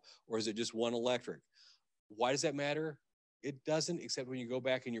knob, or is it just one electric? Why does that matter? It doesn't, except when you go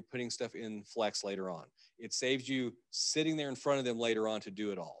back and you're putting stuff in Flex later on. It saves you sitting there in front of them later on to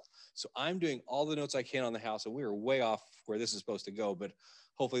do it all. So I'm doing all the notes I can on the house, and we are way off where this is supposed to go, but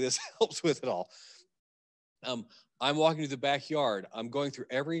hopefully this helps with it all. I'm walking to the backyard. I'm going through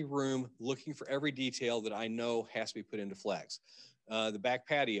every room, looking for every detail that I know has to be put into Flex. The back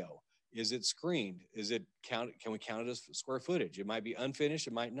patio, is it screened? Is it count? Can we count it as square footage? It might be unfinished,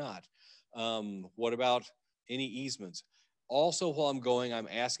 it might not. What about any easements? Also, while I'm going, I'm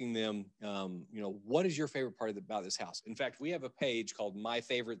asking them, what is your favorite part about this house? In fact, we have a page called My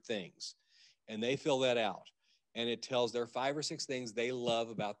Favorite Things, and they fill that out. and it tells their 5 or 6 things they love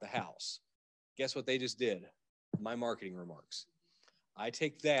about the house. Guess what they just did? My marketing remarks. I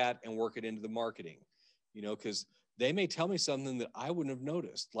take that and work it into the marketing, you know, because they may tell me something that I wouldn't have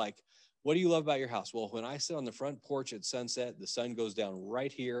noticed. Like, what do you love about your house? Well, when I sit on the front porch at sunset, the sun goes down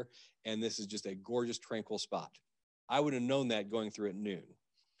right here, and this is just a gorgeous, tranquil spot. I would have known that going through at noon.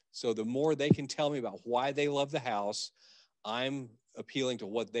 So the more they can tell me about why they love the house, I'm appealing to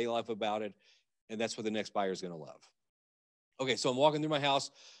what they love about it, and that's what the next buyer is going to love. Okay, so I'm walking through my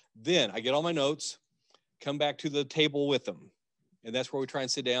house. Then I get all my notes, come back to the table with them, and that's where we try and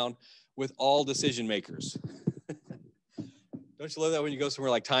sit down with all decision makers. Don't you love that when you go somewhere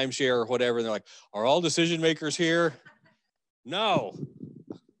like timeshare or whatever, and they're like, are all decision makers here? No,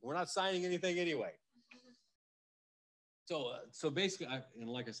 we're not signing anything anyway. So basically, and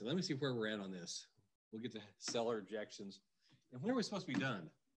like I said, let me see where we're at on this. We'll get to seller objections. And when are we supposed to be done?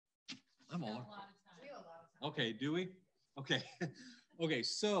 I'm all. Okay, do we? Okay. Okay,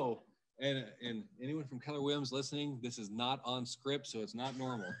 so, and anyone from Keller Williams listening, this is not on script, so it's not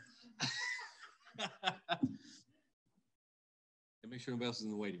normal. And make sure nobody else is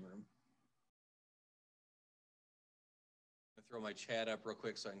in the waiting room. I'll throw my chat up real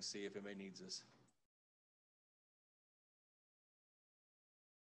quick so I can see if anybody needs this.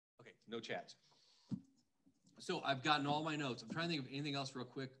 Okay, no chats. So I've gotten all my notes. I'm trying to think of anything else real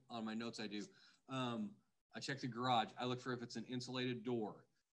quick on my notes I do. I check the garage. I look for if it's an insulated door.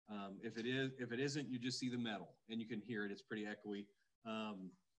 If it isn't, you just see the metal and you can hear it. It's pretty echoey.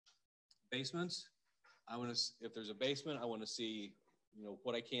 Basements. If there's a basement, I want to see, you know,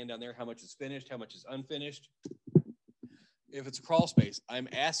 what I can down there, how much is finished, how much is unfinished. If it's a crawl space, I'm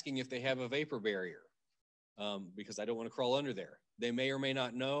asking if they have a vapor barrier because I don't want to crawl under there. They may or may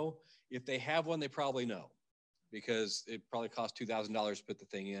not know. If they have one, they probably know because it probably costs $2,000 to put the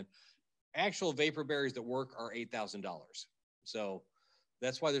thing in. Actual vapor barriers that work are $8,000. So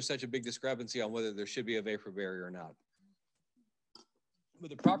that's why there's such a big discrepancy on whether there should be a vapor barrier or not. But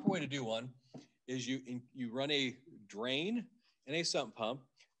the proper way to do one is you run a drain and a sump pump,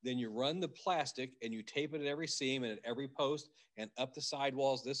 then you run the plastic and you tape it at every seam and at every post and up the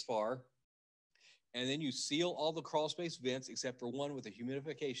sidewalls this far. And then you seal all the crawl space vents except for one with a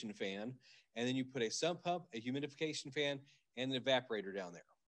humidification fan. And then you put a sump pump, a humidification fan, and an evaporator down there.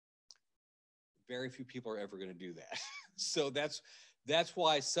 Very few people are ever going to do that. So that's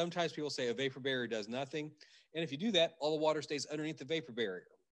why sometimes people say a vapor barrier does nothing. And if you do that, all the water stays underneath the vapor barrier.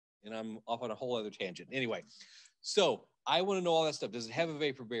 And I'm off on a whole other tangent. Anyway, so I want to know all that stuff. Does it have a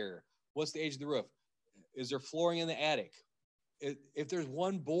vapor barrier? What's the age of the roof? Is there flooring in the attic? If there's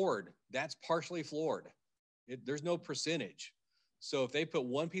one board, that's partially floored. There's no percentage. So if they put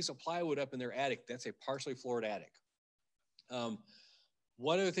one piece of plywood up in their attic, that's a partially floored attic.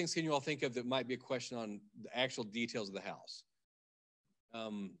 What other things can you all think of that might be a question on the actual details of the house?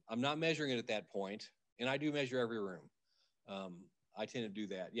 I'm not measuring it at that point, and I do measure every room. I tend to do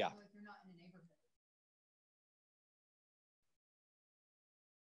that. Yeah. So if you're not in a neighborhood.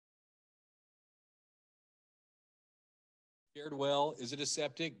 Shared well, is it a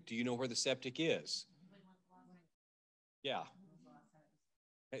septic? Do you know where the septic is? Yeah.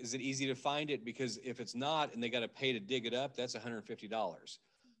 Is it easy to find it? Because if it's not and they got to pay to dig it up, that's $150.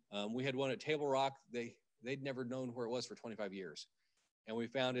 We had one at Table Rock. They'd never known where it was for 25 years. And we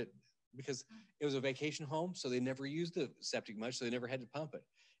found it because it was a vacation home, so they never used the septic much, so they never had to pump it.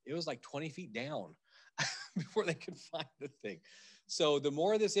 It was like 20 feet down before they could find the thing. So the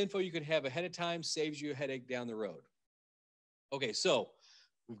more of this info you can have ahead of time saves you a headache down the road. Okay, so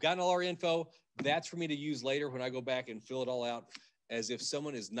we've gotten all our info. That's for me to use later when I go back and fill it all out as if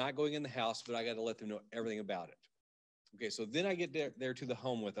someone is not going in the house, but I got to let them know everything about it. Okay, so then I get there to the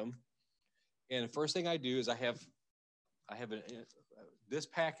home with them. And the first thing I do is I have this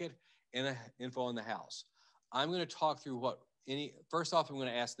packet and info on the house. I'm going to talk through first off, I'm going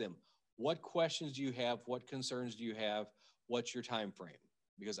to ask them, what questions do you have? What concerns do you have? What's your time frame?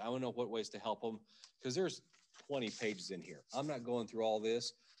 Because I want to know what ways to help them, because there's 20 pages in here. I'm not going through all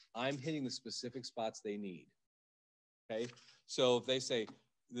this. I'm hitting the specific spots they need. Okay. So if they say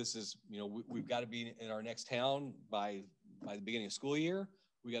this is, we've got to be in our next town by the beginning of school year,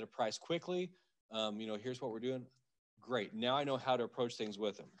 we got to price quickly. Here's what we're doing. Great. Now I know how to approach things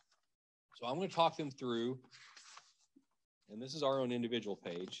with them. So I'm going to talk them through, and this is our own individual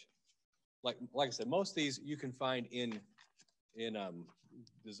page. Like I said, most of these you can find in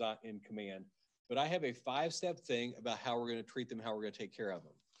design in Command, but I have a 5-step thing about how we're going to treat them, how we're going to take care of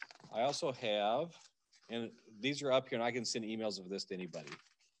them. I also have, and these are up here, and I can send emails of this to anybody.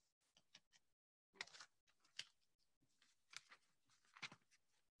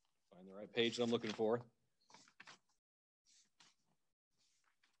 Find the right page that I'm looking for.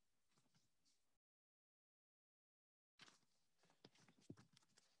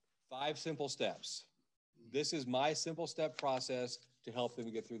 5 simple steps. This is my simple step process to help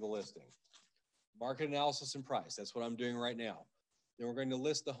them get through the listing. Market analysis and price. That's what I'm doing right now. Then we're going to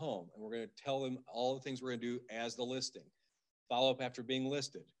list the home and we're going to tell them all the things we're going to do as the listing. Follow up after being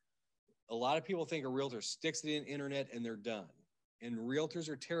listed. A lot of people think a realtor sticks it in internet and they're done. And realtors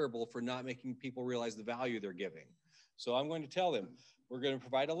are terrible for not making people realize the value they're giving. So I'm going to tell them, we're going to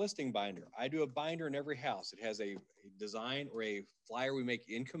provide a listing binder. I do a binder in every house. It has a design or a flyer we make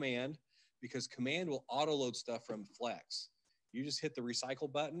in Command, because Command will auto load stuff from Flex. You just hit the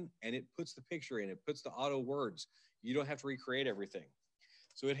recycle button and it puts the picture in, it puts the auto words. You don't have to recreate everything.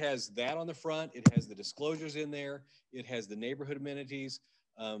 So it has that on the front. It has the disclosures in there. It has the neighborhood amenities.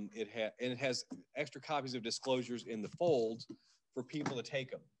 It has extra copies of disclosures in the folds for people to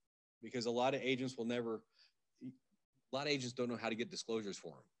take them, because a lot of agents don't know how to get disclosures for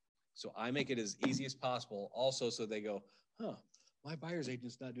them. So I make it as easy as possible also, so they go, huh, my buyer's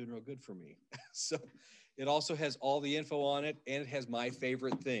agent's not doing real good for me. So it also has all the info on it, and it has my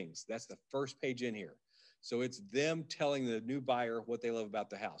favorite things. That's the first page in here. So it's them telling the new buyer what they love about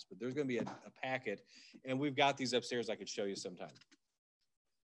the house. But there's going to be a packet, and we've got these upstairs I could show you sometime.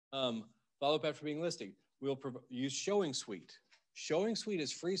 Follow up after being listed. We'll use Showing Suite. Showing Suite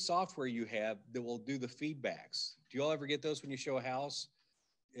is free software you have that will do the feedbacks. Do you all ever get those when you show a house?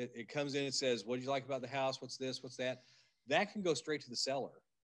 It comes in, it says, what do you like about the house? What's this? What's that? That can go straight to the seller.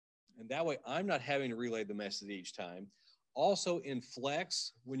 And that way I'm not having to relay the message each time. Also in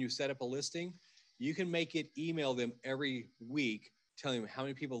Flex, when you set up a listing, you can make it email them every week, telling them how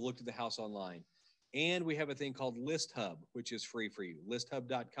many people looked at the house online. And we have a thing called List Hub, which is free for you,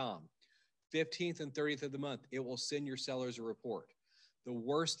 listhub.com. 15th and 30th of the month, it will send your sellers a report. The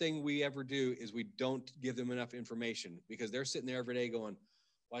worst thing we ever do is we don't give them enough information, because they're sitting there every day going,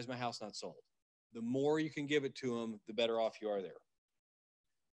 why is my house not sold? The more you can give it to them, the better off you are there.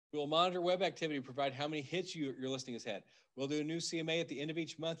 We will monitor web activity, provide how many hits your listing has had. We'll do a new CMA at the end of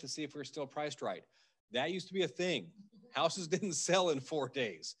each month to see if we're still priced right. That used to be a thing. Houses didn't sell in 4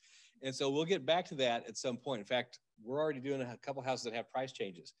 days. And so we'll get back to that at some point. In fact, we're already doing a couple houses that have price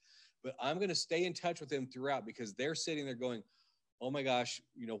changes. But I'm going to stay in touch with them throughout, because they're sitting there going, oh my gosh,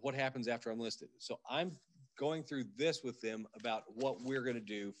 what happens after I'm listed? So I'm going through this with them about what we're going to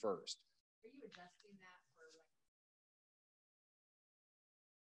do first. Are you adjusting that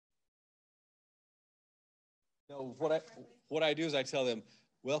for No, what I do is I tell them,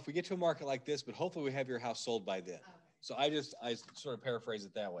 well, if we get to a market like this, but hopefully we have your house sold by then. okay. So I sort of paraphrase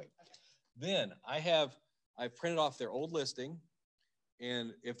it that way. Okay. Then I've printed off their old listing,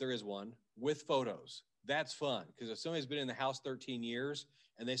 and if there is one, with photos. That's fun, because if somebody's been in the house 13 years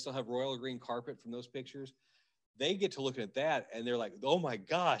and they still have royal green carpet from those pictures, they get to looking at that and they're like, oh my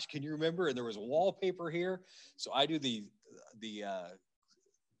gosh, can you remember? And there was wallpaper here. So I do the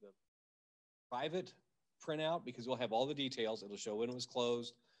private printout, because we'll have all the details. It'll show when it was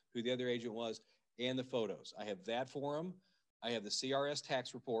closed, who the other agent was, and the photos. I have that for them. I have the CRS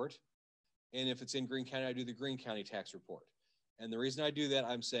tax report. And if it's in Greene County, I do the Greene County tax report. And the reason I do that,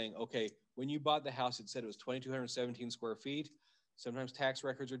 I'm saying, okay, when you bought the house, it said it was 2,217 square feet. Sometimes tax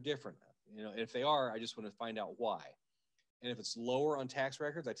records are different. If they are, I just want to find out why. And if it's lower on tax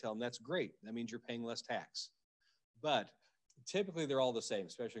records, I tell them that's great. That means you're paying less tax. But typically they're all the same,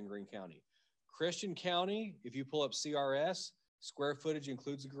 especially in Greene County. Christian County, if you pull up CRS, square footage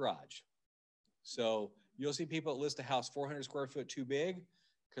includes the garage. So you'll see people that list a house 400 square foot too big,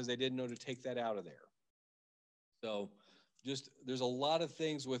 because they didn't know to take that out of there. So there's a lot of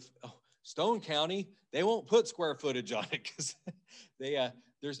things with Stone County. They won't put square footage on it, because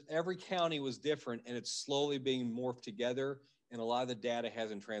every county was different, and it's slowly being morphed together, and a lot of the data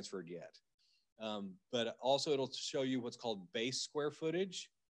hasn't transferred yet. But also it'll show you what's called base square footage.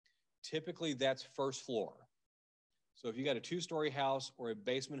 Typically that's first floor. So if you got a 2-story house or a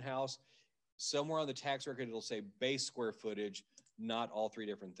basement house, somewhere on the tax record, it'll say base square footage, not all 3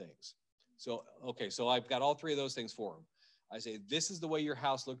 different things. So, okay, so I've got all 3 of those things for them. I say, this is the way your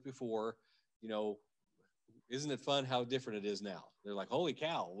house looked before. Isn't it fun how different it is now? They're like, holy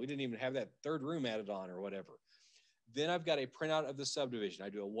cow, we didn't even have that 3rd room added on or whatever. Then I've got a printout of the subdivision. I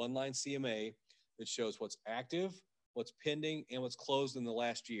do a 1-line CMA that shows what's active, what's pending, and what's closed in the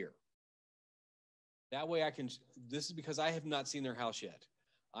last year. That way this is because I have not seen their house yet.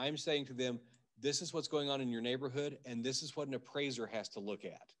 I'm saying to them, this is what's going on in your neighborhood, and this is what an appraiser has to look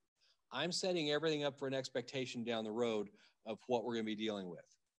at. I'm setting everything up for an expectation down the road of what we're going to be dealing with.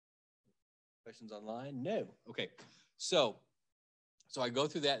 Questions online? No. Okay. So I go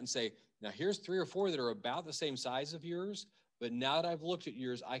through that and say, now here's 3 or 4 that are about the same size of yours, but now that I've looked at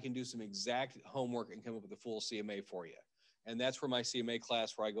yours, I can do some exact homework and come up with a full CMA for you. And that's where my CMA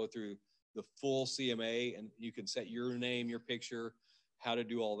class, where I go through the full CMA, and you can set your name, your picture, how to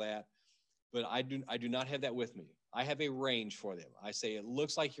do all that. But I do not have that with me. I have a range for them. I say, it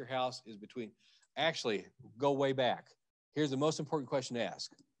looks like your house is between, actually, go way back. Here's the most important question to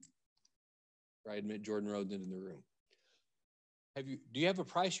ask. I admit Jordan Rhodes in the room. Do you have a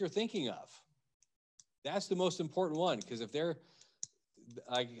price you're thinking of? That's the most important one, because if they're,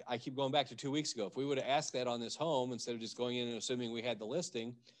 I keep going back to 2 weeks ago. If we would have asked that on this home, instead of just going in and assuming we had the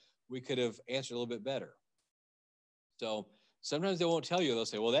listing, we could have answered a little bit better. So sometimes they won't tell you. They'll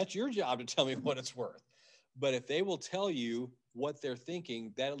say, well, that's your job to tell me what it's worth. But if they will tell you what they're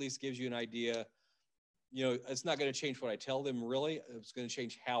thinking, that at least gives you an idea. You know, it's not going to change what I tell them, really. It's going to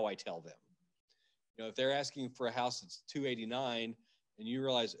change how I tell them. You know, if they're asking for a house that's $289 and you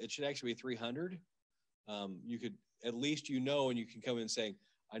realize it should actually be $300, you could, at least, you know, and you can come in saying,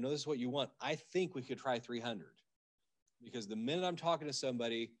 I know this is what you want. I think we could try $300. Because the minute I'm talking to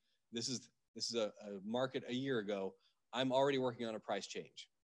somebody, this is a market a year ago, I'm already working on a price change.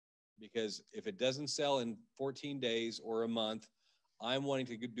 Because if it doesn't sell in 14 days or a month, I'm wanting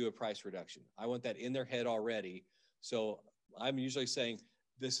to do a price reduction. I want that in their head already. So I'm usually saying,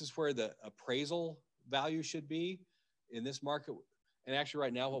 this is where the appraisal value should be in this market. And actually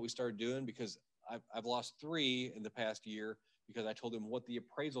right now, what we started doing, because I've lost 3 in the past year, because I told them what the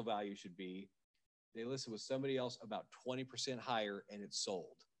appraisal value should be. They listed with somebody else about 20% higher, and it's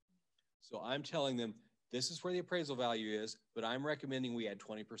sold. So I'm telling them, this is where the appraisal value is, but I'm recommending we add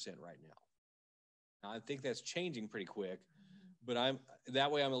 20% right now. Now, I think that's changing pretty quick, but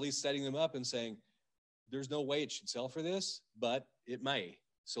that way I'm at least setting them up and saying, there's no way it should sell for this, but it may.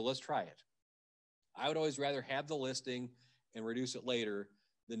 So let's try it. I would always rather have the listing and reduce it later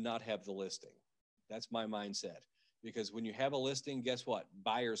than not have the listing. That's my mindset. Because when you have a listing, guess what?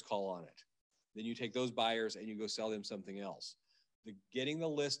 Buyers call on it. Then you take those buyers and you go sell them something else. Getting the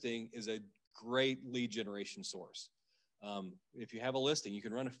listing is a great lead generation source. If you have a listing, you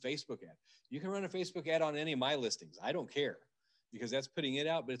can run a Facebook ad. You can run a Facebook ad on any of my listings. I don't care, because that's putting it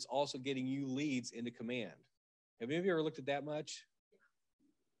out, but it's also getting you leads into command. Have any of you ever looked at that much?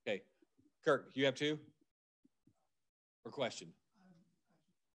 Okay. Kirk, you have 2? Or question?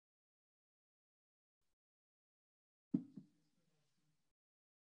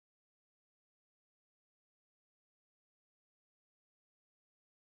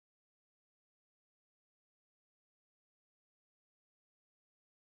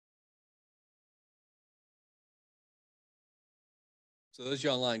 So those of you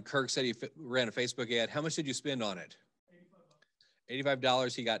online, Kirk said he ran a Facebook ad. How much did you spend on it?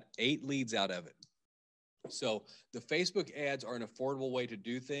 $85. He got 8 leads out of it. So the Facebook ads are an affordable way to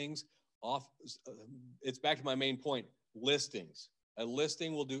do things. It's back to my main point, listings. A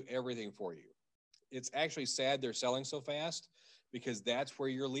listing will do everything for you. It's actually sad they're selling so fast, because that's where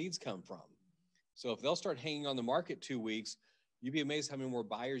your leads come from. So if they'll start hanging on the market 2 weeks, you'd be amazed how many more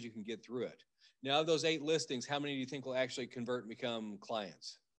buyers you can get through it. Now, of those 8 listings, how many do you think will actually convert and become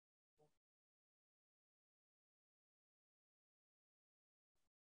clients?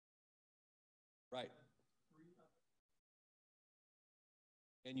 Right.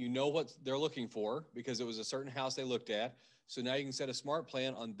 And you know what they're looking for, because it was a certain house they looked at. So now you can set a smart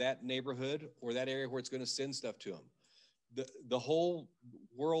plan on that neighborhood or that area where it's going to send stuff to them. The whole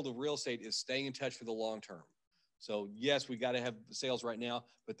world of real estate is staying in touch for the long term. So yes, we got to have sales right now,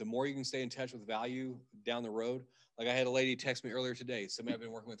 but the more you can stay in touch with value down the road. Like I had a lady text me earlier today, somebody I've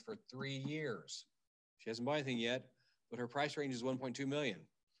been working with for 3 years. She hasn't bought anything yet, but her price range is 1.2 million.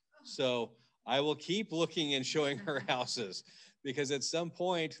 So I will keep looking and showing her houses, because at some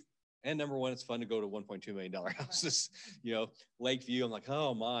point, and number one, it's fun to go to $1.2 million houses, you know, Lakeview. I'm like,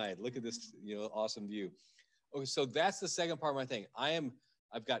 oh my, look at this, you know, awesome view. Okay. So that's the second part of my thing.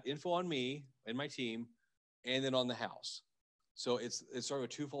 I've got info on me and my team, and then on the house. So it's sort of a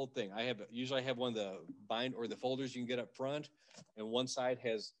twofold thing. Usually I have one of the bind or the folders you can get up front, and one side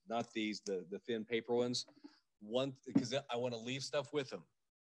has not these, the thin paper ones. One, because I want to leave stuff with them.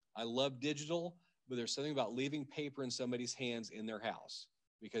 I love digital, but there's something about leaving paper in somebody's hands in their house,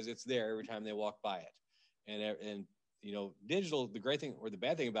 because it's there every time they walk by it. And you know, digital, the great thing or the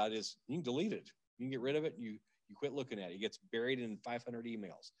bad thing about it is you can delete it. You can get rid of it. You quit looking at it. It gets buried in 500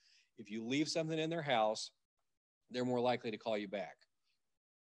 emails. If you leave something in their house, they're more likely to call you back.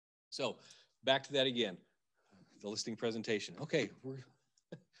 So back to that again, the listing presentation. Okay, we're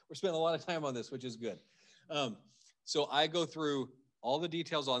spending a lot of time on this, which is good. So I go through all the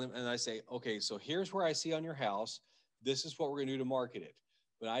details on them, and I say, okay, so here's where I see on your house. This is what we're gonna do to market it.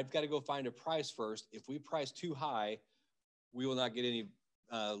 But I've got to go find a price first. If we price too high, we will not get any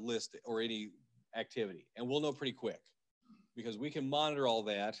list or any activity, and we'll know pretty quick. because we can monitor all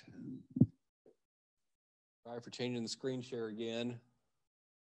that. Sorry for changing the screen share again.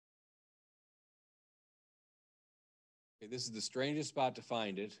 Okay, this is the strangest spot to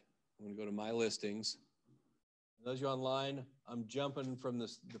find it. I'm going to go to my listings. Those of you online, I'm jumping from the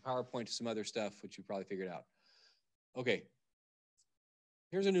PowerPoint to some other stuff, which you probably figured out. Okay,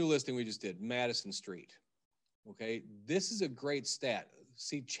 here's a new listing we just did, Madison Street. Okay, this is a great stat.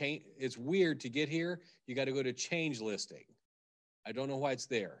 See, change. It's weird to get here. You got to go to change listing. I don't know why it's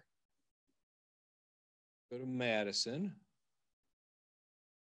there. Go to Madison.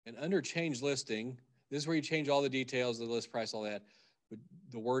 And under change listing, this is where you change all the details, the list price, all that. But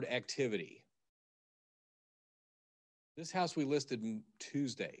the word activity. This house we listed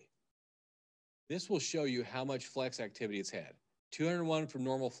Tuesday. This will show you how much flex activity it's had. 201 from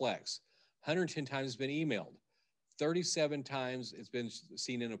normal flex. 110 times it's been emailed. 37 times it's been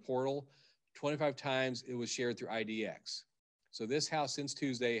seen in a portal. 25 times it was shared through IDX. So this house since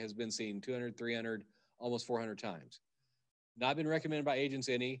Tuesday has been seen 200, 300, almost 400 times. Not been recommended by agents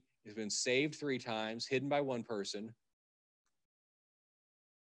any. It's been saved 3 times, hidden by 1 person.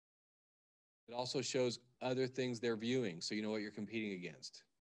 It also shows other things they're viewing, so you know what you're competing against.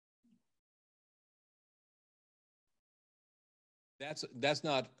 That's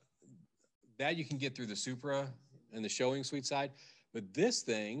not, that you can get through the Supra and the showing suite side, but this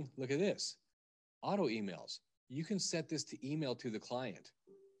thing, look at this, auto emails. You can set this to email to the client.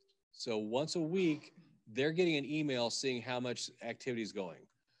 So once a week, they're getting an email seeing how much activity is going.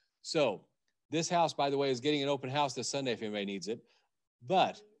 So this house, by the way, is getting an open house this Sunday if anybody needs it.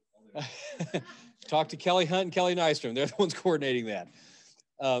 But talk to Kelly Hunt and Kelly Nystrom. They're the ones coordinating that.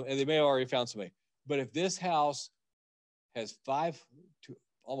 And they may have already found somebody. But if this house has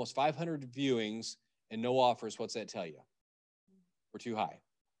almost 500 viewings and no offers, what's that tell you? We're too high.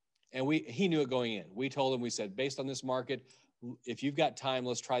 And he knew it going in. We told him, we said, based on this market, if you've got time,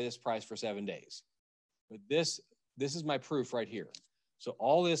 let's try this price for 7 days. But this is my proof right here. So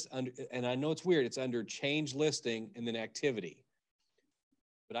all this, and I know it's weird, it's under change listing and then activity.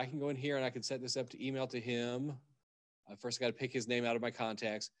 But I can go in here and I can set this up to email to him. First, I got to pick his name out of my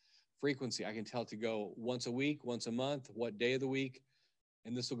contacts. Frequency, I can tell it to go once a week, once a month, what day of the week,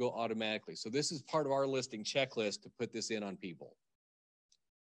 and this will go automatically. So this is part of our listing checklist to put this in on people.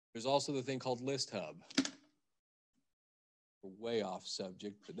 There's also the thing called List Hub. We're way off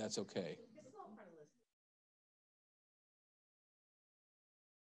subject, but that's okay.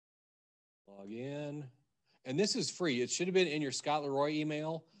 Log in. And this is free. It should have been in your Scott Leroy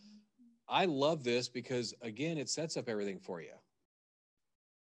email. I love this because, again, it sets up everything for you.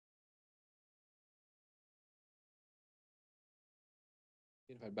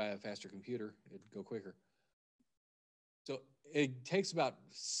 If I'd buy a faster computer, it'd go quicker. So it takes about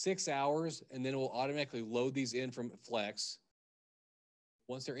 6 hours, and then it will automatically load these in from Flex.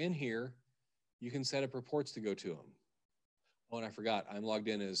 Once they're in here, you can set up reports to go to them. Oh, and I forgot, I'm logged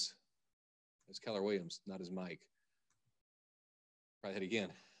in as Keller Williams, not as Mike. Try that again.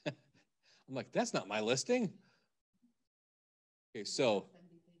 I'm like, that's not my listing. Okay, so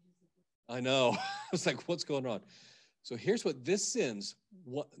I know. I was like, what's going on? So here's what this sends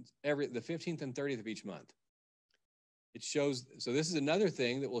the 15th and 30th of each month. It shows, so this is another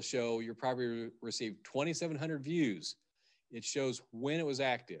thing that will show your property received 2,700 views. It shows when it was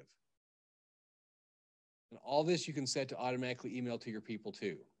active. And all this you can set to automatically email to your people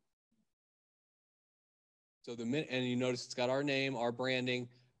too. So and you notice it's got our name, our branding.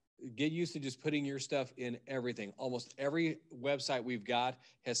 Get used to just putting your stuff in everything. Almost every website we've got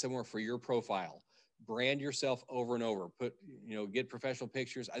has somewhere for your profile. Brand yourself over and over. Get professional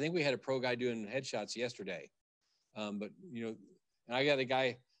pictures. I think we had a pro guy doing headshots yesterday. But and I got a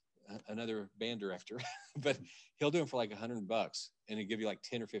guy, another band director, but he'll do them for like $100 and he'll give you like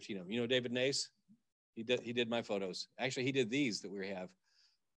 10 or 15 of them. You know, David Nace, he did my photos. Actually, he did these that we have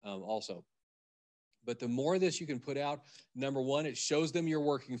also. But the more of this you can put out, number one, it shows them you're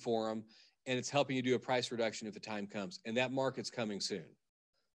working for them and it's helping you do a price reduction if the time comes. And that market's coming soon.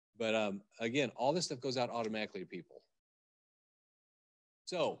 But again, all this stuff goes out automatically to people.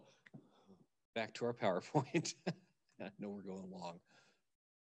 So back to our PowerPoint. I know we're going long.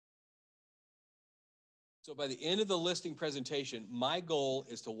 So by the end of the listing presentation, my goal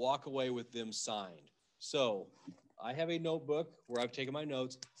is to walk away with them signed. So I have a notebook where I've taken my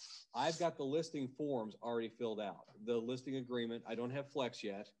notes. I've got the listing forms already filled out. The listing agreement, I don't have Flex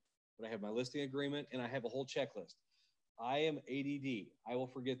yet, but I have my listing agreement and I have a whole checklist. I am ADD. I will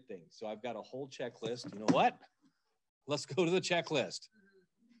forget things. So I've got a whole checklist. You know what? Let's go to the checklist,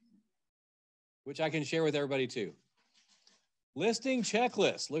 which I can share with everybody too. Listing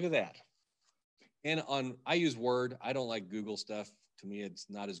checklist. Look at that. And I use Word. I don't like Google stuff. To me, it's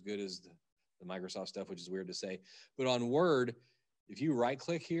not as good as the Microsoft stuff, which is weird to say. But on Word, if you right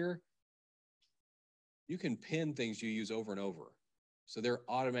click here, you can pin things you use over and over. So they're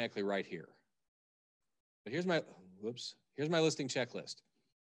automatically right here. But here's my listing checklist.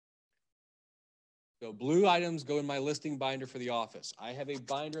 So blue items go in my listing binder for the office. I have a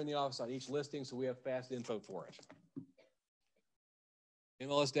binder in the office on each listing, so we have fast info for it.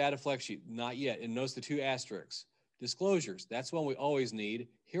 MLS data flex sheet, not yet. And notice the 2 asterisks. Disclosures, that's one we always need.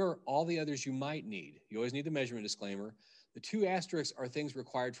 Here are all the others you might need. You always need the measurement disclaimer. The 2 asterisks are things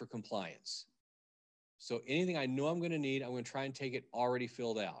required for compliance. So anything I know I'm going to need, I'm going to try and take it already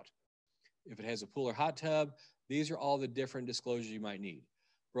filled out. If it has a pool or hot tub, these are all the different disclosures you might need.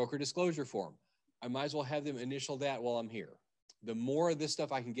 Broker disclosure form. I might as well have them initial that while I'm here. The more of this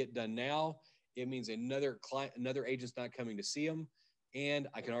stuff I can get done now, it means another agent's not coming to see them, and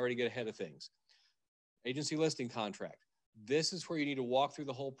I can already get ahead of things. Agency listing contract. This is where you need to walk through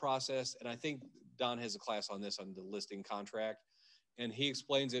the whole process, and I think Don has a class on this, on the listing contract, and he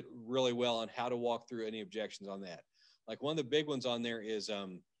explains it really well on how to walk through any objections on that. Like one of the big ones on there is,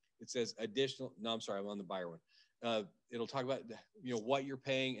 it says additional, no, I'm sorry, I'm on the buyer one. It'll talk about, what you're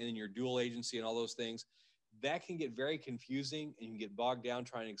paying and then your dual agency and all those things. That can get very confusing, and you can get bogged down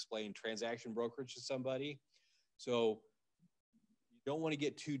trying to explain transaction brokerage to somebody. So you don't want to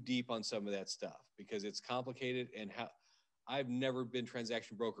get too deep on some of that stuff because it's complicated. And I've never been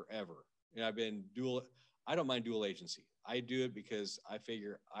transaction broker ever. And I've been I don't mind dual agency. I do it because I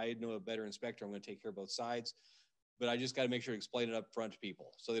figure I know a better inspector. I'm going to take care of both sides, but I just got to make sure to explain it up front to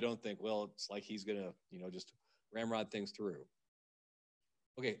people so they don't think, well, it's like he's going to, just ramrod things through.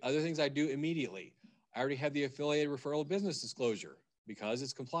 Okay, other things I do immediately. I already have the affiliated referral business disclosure because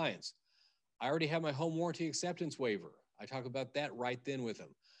it's compliance. I already have my home warranty acceptance waiver. I talk about that right then with them.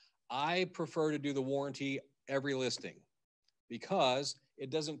 I prefer to do the warranty every listing because it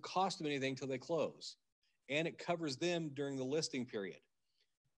doesn't cost them anything till they close, and it covers them during the listing period.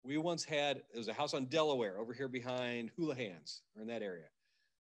 We once had, there was a house on Delaware over here behind Houlihan's, or in that area.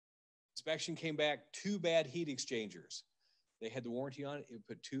 Inspection came back, 2 bad heat exchangers. They had the warranty on it. It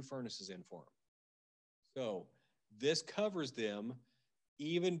put 2 furnaces in for them. So this covers them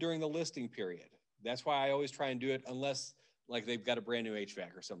even during the listing period. That's why I always try and do it unless like they've got a brand new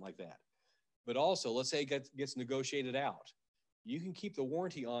HVAC or something like that. But also, let's say it gets negotiated out. You can keep the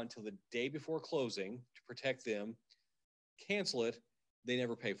warranty on till the day before closing to protect them, cancel it, they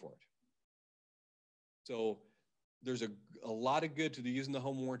never pay for it. So there's a lot of good to using the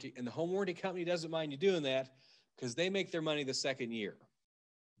home warranty, and the home warranty company doesn't mind you doing that because they make their money the second year.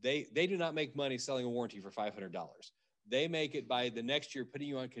 They do not make money selling a warranty for $500. They make it by the next year putting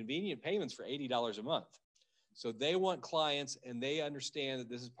you on convenient payments for $80 a month. So they want clients, and they understand that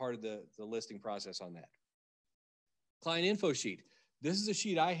this is part of the listing process on that. Client info sheet. This is a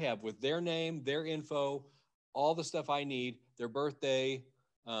sheet I have with their name, their info, all the stuff I need, their birthday,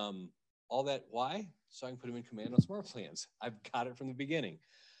 all that. Why? So I can put them in command on Smart Plans. I've got it from the beginning.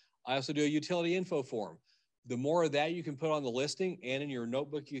 I also do a utility info form. The more of that you can put on the listing and in your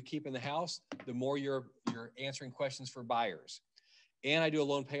notebook you keep in the house, the more you're answering questions for buyers. And I do a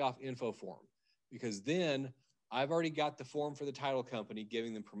loan payoff info form because then I've already got the form for the title company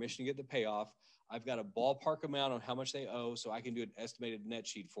giving them permission to get the payoff. I've got a ballpark amount on how much they owe, so I can do an estimated net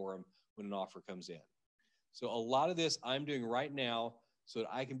sheet for them when an offer comes in. So a lot of this I'm doing right now so that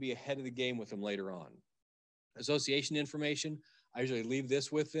I can be ahead of the game with them later on. Association information, I usually leave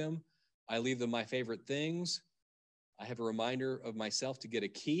this with them. I leave them my favorite things. I have a reminder of myself to get a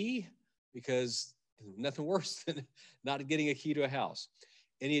key because nothing worse than not getting a key to a house.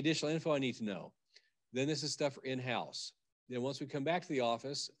 Any additional info I need to know. Then this is stuff for in-house. Then once we come back to the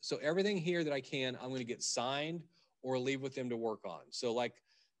office, so everything here that I can, I'm going to get signed or leave with them to work on. So like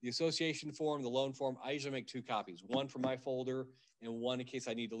the association form, the loan form, I usually make 2 copies, one for my folder and one in case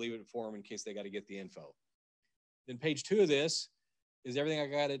I need to leave it for them in case they got to get the info. Then page 2 of this is everything I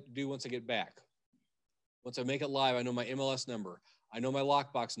got to do once I get back. Once I make it live, I know my MLS number. I know my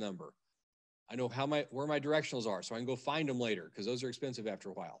lockbox number. I know where my directionals are so I can go find them later because those are expensive after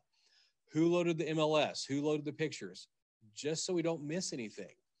a while. Who loaded the MLS? Who loaded the pictures? Just so we don't miss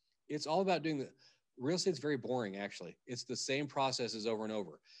anything. It's all about doing real estate's very boring, actually. It's the same processes over and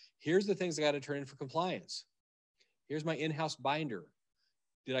over. Here's the things I got to turn in for compliance. Here's my in-house binder.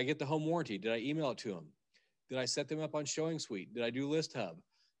 Did I get the home warranty? Did I email it to them? Did I set them up on Showing Suite? Did I do List Hub?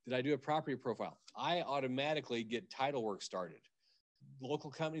 Did I do a property profile? I automatically get title work started. Local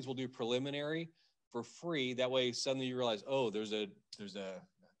companies will do preliminary for free. That way, suddenly you realize, oh, there's an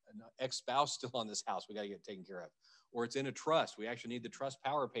ex-spouse still on this house. We got to get taken care of. Or it's in a trust. We actually need the trust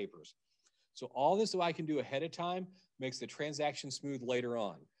power papers. So all this that I can do ahead of time makes the transaction smooth later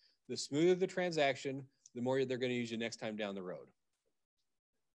on. The smoother the transaction, the more they're going to use you next time down the road.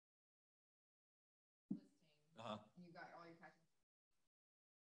 Uh-huh. And you got all your packages.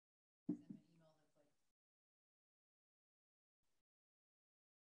 Send an email that's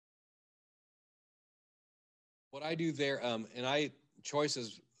like, What I do there, and Choice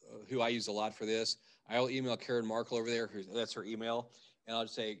is who I use a lot for this. I'll email Karen Markle over there, that's her email, and I'll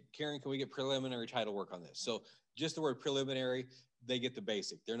just say, Karen, can we get preliminary title work on this? So just the word preliminary, they get the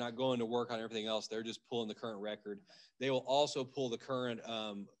basic. They're not going to work on everything else. They're just pulling the current record. They will also pull the current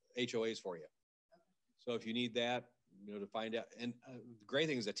HOAs for you. So if you need that, to find out, and the great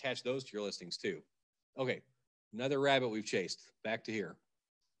thing is attach those to your listings too. Okay, another rabbit we've chased. Back to here.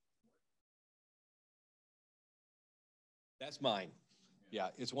 That's mine. Yeah,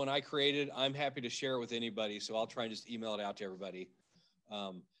 it's one I created. I'm happy to share it with anybody, so I'll try and just email it out to everybody.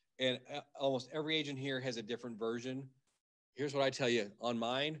 And almost every agent here has a different version. Here's what I tell you. On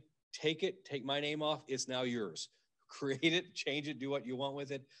mine, take my name off. It's now yours. Create it, change it, do what you want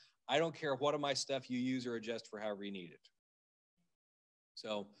with it. I don't care what of my stuff you use or adjust for however you need it.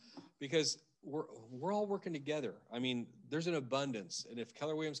 So, because we're all working together. I mean, there's an abundance. And if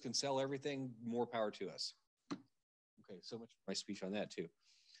Keller Williams can sell everything, more power to us. Okay, so much for my speech on that too.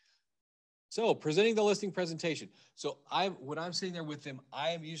 So presenting the listing presentation. So when I'm sitting there with them,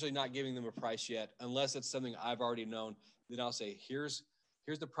 I am usually not giving them a price yet, unless it's something I've already known. Then I'll say, here's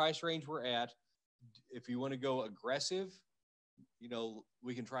the price range we're at. If you want to go aggressive,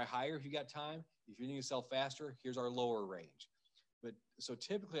 we can try higher if you got time. If you need to sell faster, here's our lower range. But so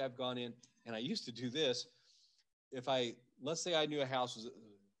typically I've gone in, and I used to do this. Let's say I knew a house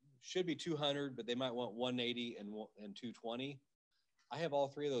should be 200, but they might want 180 and 220. I have all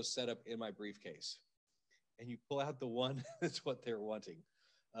three of those set up in my briefcase, and you pull out the one that's what they're wanting.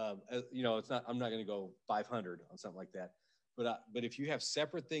 It's not. I'm not going to go 500 on something like that. But if you have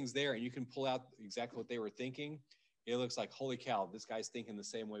separate things there, and you can pull out exactly what they were thinking, it looks like, holy cow, this guy's thinking the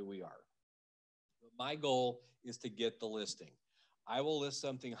same way we are. But my goal is to get the listing. I will list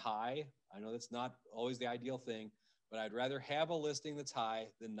something high. I know that's not always the ideal thing, but I'd rather have a listing that's high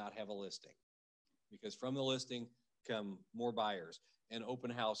than not have a listing, because from the listing come more buyers and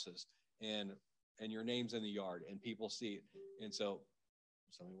open houses and your name's in the yard and people see it. And so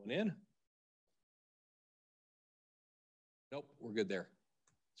somebody went in. Nope, we're good there.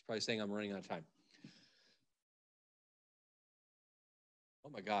 It's probably saying I'm running out of time. Oh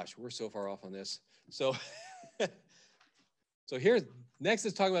my gosh, we're so far off on this. So, so here, next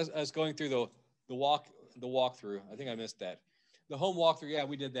is talking about us going through the walkthrough. I think I missed that. The home walkthrough, yeah,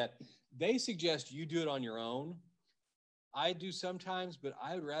 we did that. They suggest you do it on your own. I do sometimes, but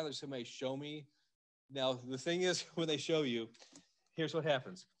I would rather somebody show me. Now, the thing is, when they show you, here's what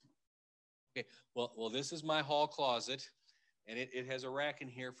happens. Okay, well, this is my hall closet, and it has a rack in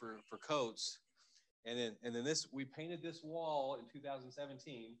here for coats. And then we painted this wall in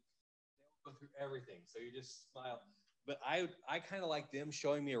 2017. They'll go through everything, so you just smile. But I kind of like them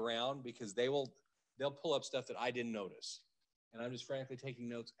showing me around, because they'll pull up stuff that I didn't notice. And I'm just frankly taking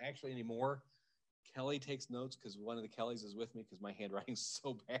notes. Actually, anymore, Kelly takes notes because one of the Kellys is with me because my handwriting's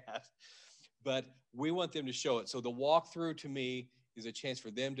so bad. But we want them to show it. So the walkthrough to me is a chance for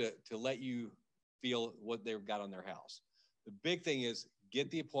them to let you feel what they've got on their house. The big thing is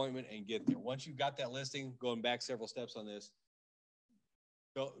get the appointment and get there. Once you've got that listing, going back several steps on this,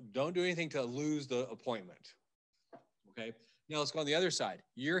 don't do anything to lose the appointment. Okay. Now let's go on the other side.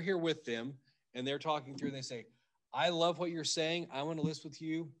 You're here with them and they're talking through and they say, I love what you're saying. I want to list with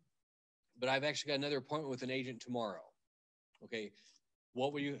you, but I've actually got another appointment with an agent tomorrow. Okay.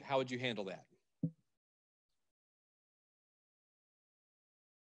 How would you handle that?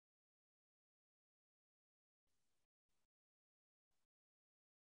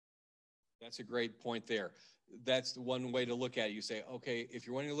 That's a great point there. That's the one way to look at it. You say, okay, if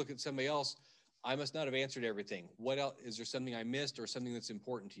you're wanting to look at somebody else, I must not have answered everything. What else? Is there something I missed or something that's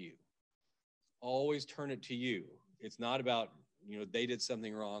important to you? Always turn it to you. It's not about, they did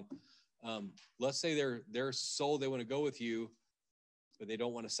something wrong. Let's say they're sold, they want to go with you, but they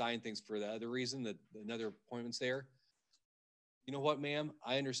don't want to sign things for the other reason that another appointment's there. You know what, ma'am?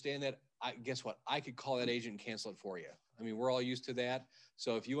 I understand that. Guess what? I could call that agent and cancel it for you. I mean, we're all used to that.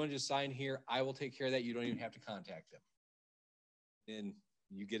 So if you want to just sign here, I will take care of that. You don't even have to contact them. And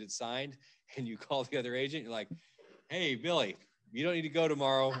you get it signed and you call the other agent. You're like, hey, Billy, you don't need to go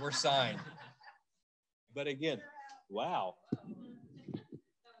tomorrow. We're signed. But again, wow.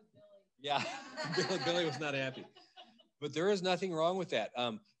 Yeah, Billy was not happy. But there is nothing wrong with that.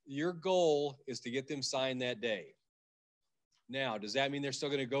 Your goal is to get them signed that day. Now, does that mean they're still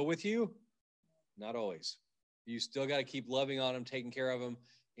going to go with you? Not always. You still got to keep loving on them, taking care of them,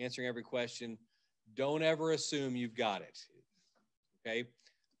 answering every question. Don't ever assume you've got it. Okay.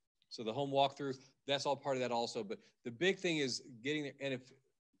 So the home walkthrough, that's all part of that also. But the big thing is getting there. And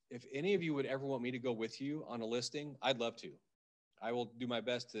if any of you would ever want me to go with you on a listing, I'd love to. I will do my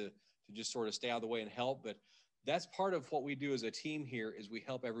best to just sort of stay out of the way and help. But that's part of what we do as a team here is we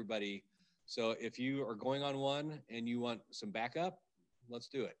help everybody. So if you are going on one and you want some backup, let's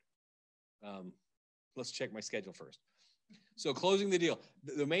do it. Let's check my schedule first. So closing the deal.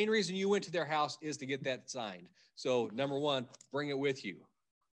 The main reason you went to their house is to get that signed. So number one, bring it with you.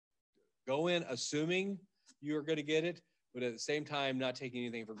 Go in assuming you're going to get it, but at the same time, not taking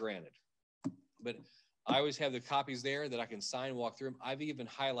anything for granted. But I always have the copies there that I can sign, walk through them. I've even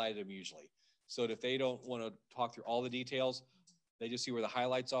highlighted them usually. So that if they don't want to talk through all the details, they just see where the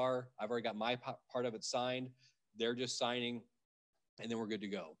highlights are. I've already got my part of it signed. They're just signing, and then we're good to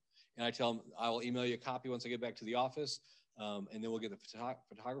go. And I tell them, I will email you a copy once I get back to the office, and then we'll get the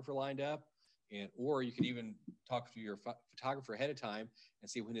photographer lined up. Or you can even talk to your photographer ahead of time and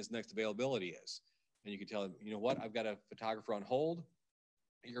see when his next availability is. And you can tell him, you know what, I've got a photographer on hold.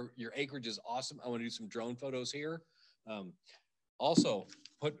 Your acreage is awesome. I want to do some drone photos here. Also,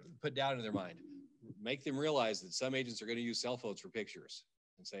 put down in their mind, make them realize that some agents are going to use cell phones for pictures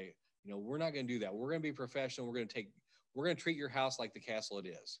and say, you know, we're not going to do that. We're going to be professional. We're going to treat your house like the castle it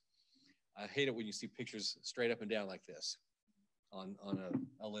is. I hate it when you see pictures straight up and down like this on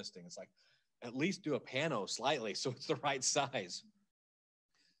a listing. It's like, at least do a pano slightly so it's the right size.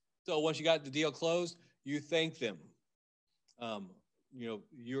 So once you got the deal closed, you thank them. You know,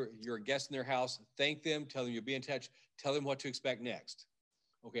 you're a guest in their house. Thank them. Tell them you'll be in touch. Tell them what to expect next.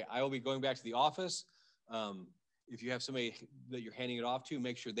 Okay, I will be going back to the office. If you have somebody that you're handing it off to,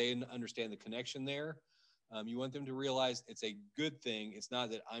 make sure they understand the connection there. You want them to realize it's a good thing. It's not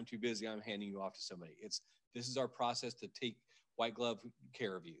that I'm too busy, I'm handing you off to somebody. This is our process to take white glove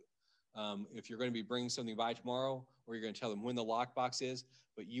care of you. If you're going to be bringing something by tomorrow, or you're going to tell them when the lockbox is,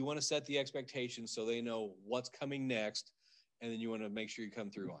 but you want to set the expectations so they know what's coming next, and then you want to make sure you come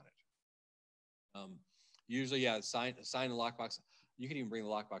through on it. Usually, yeah, sign the lockbox. You can even bring the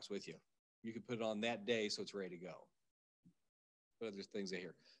lockbox with you. You can put it on that day so it's ready to go. What other things I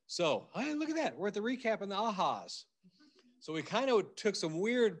hear? So, hey, look at that. We're at the recap and the ahas. So we kind of took some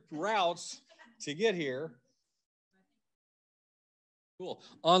weird routes to get here. Cool.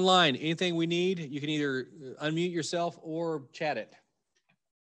 Online, anything we need, you can either unmute yourself or chat it.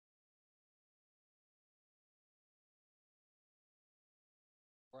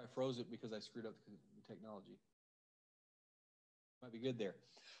 Or I froze it because I screwed up the technology. Might be good there.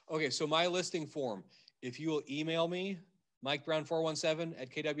 Okay, so my listing form, if you will email me,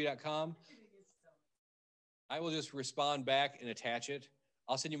 MikeBrown417@kw.com, I will just respond back and attach it.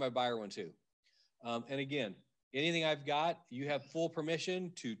 I'll send you my buyer one too. And again, anything I've got, you have full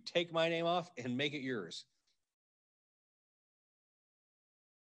permission to take my name off and make it yours.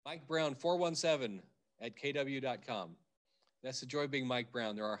 MikeBrown417@kw.com. That's the joy of being Mike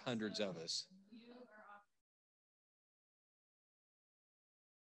Brown. There are hundreds of us.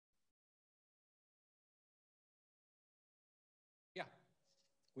 Yeah,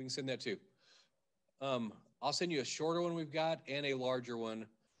 we can send that too. I'll send you a shorter one we've got and a larger one.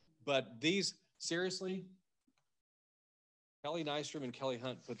 But these, seriously, Kelly Nystrom and Kelly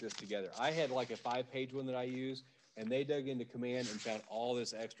Hunt put this together. I had like a 5-page one that I use, and they dug into Command and found all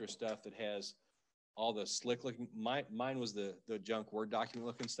this extra stuff that has all the slick looking. Mine was the junk Word document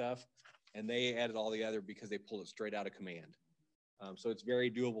looking stuff, and they added all the other because they pulled it straight out of Command. So it's very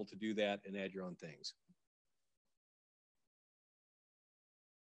doable to do that and add your own things.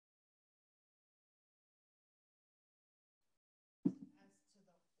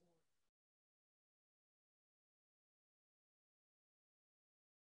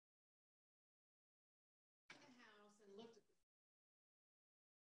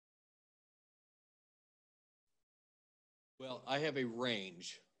 Well, I have a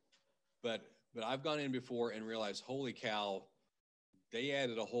range, but I've gone in before and realized, holy cow, they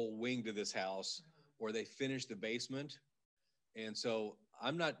added a whole wing to this house, or they finished the basement. And so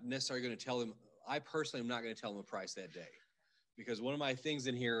I'm not necessarily going to tell them, I personally am not going to tell them a price that day, because one of my things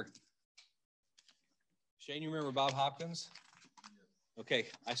in here, Shane, you remember Bob Hopkins? Okay,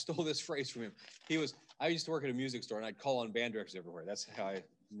 I stole this phrase from him. I used to work at a music store and I'd call on band directors everywhere. That's how I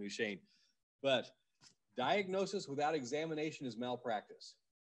knew Shane. But diagnosis without examination is malpractice.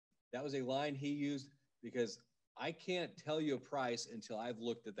 That was a line he used because I can't tell you a price until I've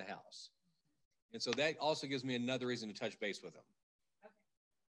looked at the house. And so that also gives me another reason to touch base with them.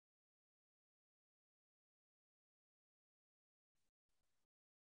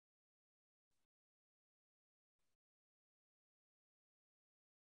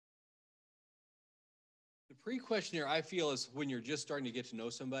 pre-questionnaire, I feel, is when you're just starting to get to know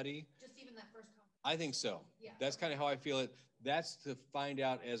somebody. Just even that first conversation. I think so. Yeah. That's kind of how I feel it. That's to find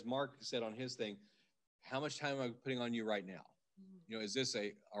out, as Mark said on his thing, how much time am I putting on you right now? Mhm. You know, is this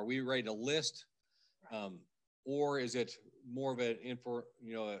are we ready to list? Right. Or is it more of a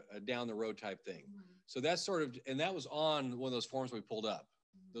down the road type thing? Mhm. So that's sort of, and that was on one of those forms we pulled up,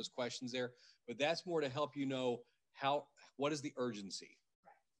 Mhm. those questions there, but that's more to help you know what is the urgency?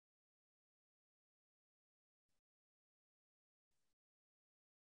 Right.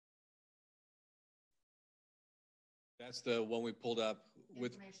 That's the one we pulled up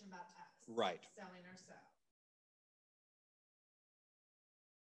with, Information about us. right. Selling ourselves.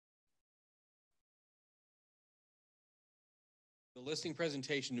 The listing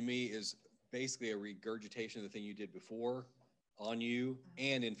presentation to me is basically a regurgitation of the thing you did before on you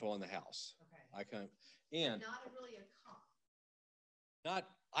and info on the house. Okay. And Not really a comp.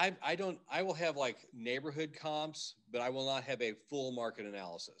 I will have like neighborhood comps, but I will not have a full market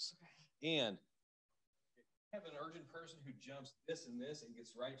analysis. Okay. And if you have an urgent person who jumps this and this and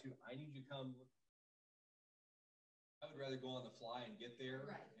gets right to, I need you to come. I would rather go on the fly and get there.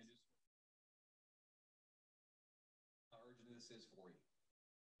 Right. And just how urgent this is for you.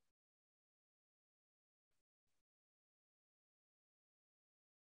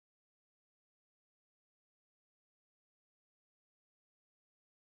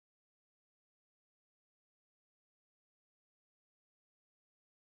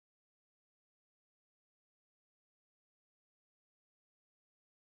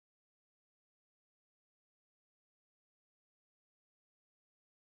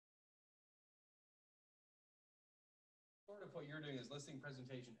 Sort of what you're doing is listing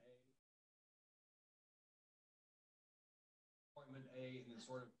presentation A, appointment A, and then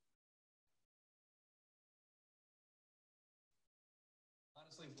sort of.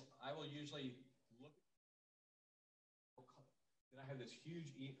 Honestly, I will usually look. Then I have this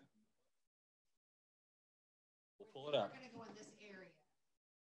huge We'll pull it up. We're going to go in this area.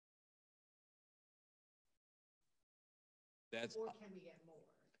 Or can we get more?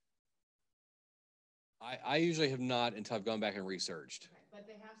 I usually have not until I've gone back and researched. Okay. But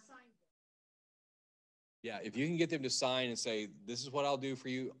they have signed it. Yeah, if you can get them to sign and say, this is what I'll do for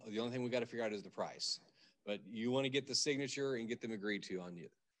you, the only thing we got to figure out is the price. But you want to get the signature and get them agreed to on you.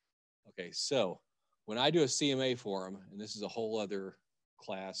 Okay, so when I do a CMA form, and this is a whole other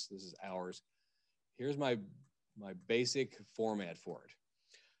class, this is ours, here's my basic format for it.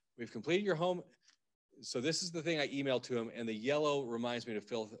 We've completed your home. So this is the thing I emailed to them, and the yellow reminds me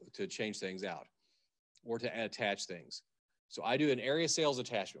to change things out or to attach things. So I do an area sales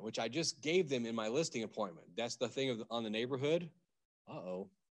attachment, which I just gave them in my listing appointment. That's the thing on the neighborhood. Uh-oh.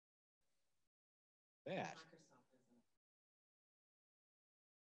 Bad.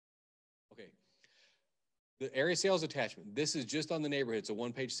 Okay. The area sales attachment. This is just on the neighborhood. It's a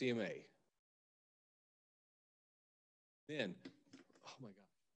one-page CMA. Then, oh my God.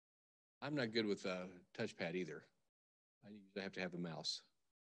 I'm not good with touchpad either. I have to have a mouse.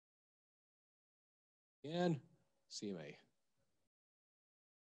 And CMA.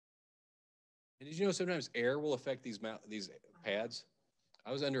 And did you know sometimes air will affect these pads?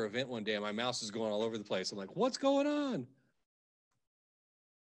 I was under a vent one day and my mouse is going all over the place. I'm like, what's going on?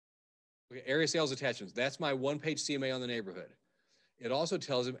 Okay, area sales attachments. That's my one-page CMA on the neighborhood. It also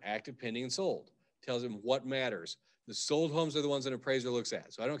tells them active, pending, and sold. Tells them what matters. The sold homes are the ones an appraiser looks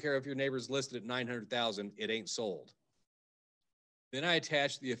at. So I don't care if your neighbor's listed at 900,000, it ain't sold. Then I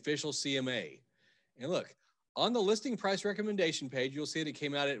attach the official CMA. And look, on the listing price recommendation page, you'll see that it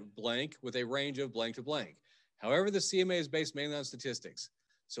came out at blank with a range of blank to blank. However, the CMA is based mainly on statistics.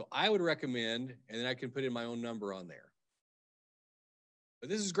 So I would recommend, and then I can put in my own number on there. But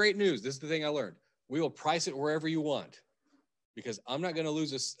this is great news. This is the thing I learned. We will price it wherever you want because I'm not going to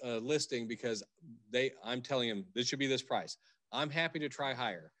lose a listing because I'm telling them this should be this price. I'm happy to try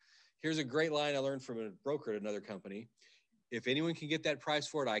higher. Here's a great line I learned from a broker at another company. If anyone can get that price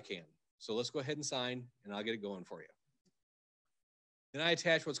for it, I can. So let's go ahead and sign and I'll get it going for you. Then I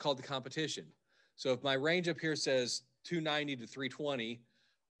attach what's called the competition. So if my range up here says 290 to 320,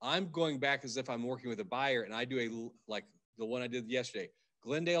 I'm going back as if I'm working with a buyer and I do like the one I did yesterday,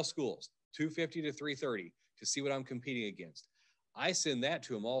 Glendale Schools, 250 to 330 to see what I'm competing against. I send that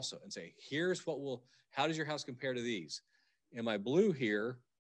to them also and say, here's how does your house compare to these? In my blue here,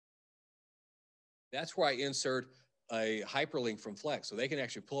 that's where I insert a hyperlink from Flex so they can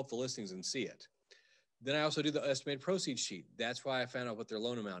actually pull up the listings and see it. Then I also do the estimated proceeds sheet. That's why I found out what their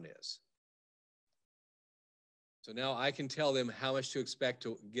loan amount is. So now I can tell them how much to expect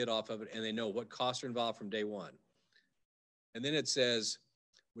to get off of it and they know what costs are involved from day one. And then it says,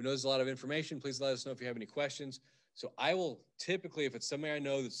 We know there's a lot of information. Please let us know if you have any questions. So I will typically, if it's somebody I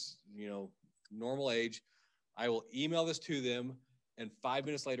know that's, normal age, I will email this to them, and 5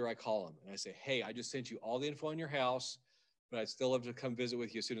 minutes later I call them and I say, hey, I just sent you all the info on your house, but I'd still love to come visit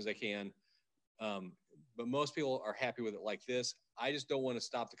with you as soon as I can. But most people are happy with it like this. I just don't want to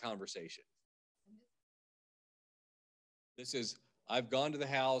stop the conversation. I've gone to the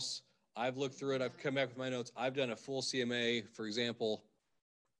house, I've looked through it, I've come back with my notes, I've done a full CMA, for example.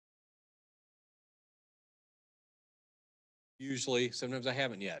 Usually, sometimes I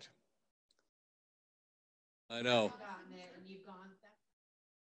haven't yet. I know. Gotten it and you've gone that.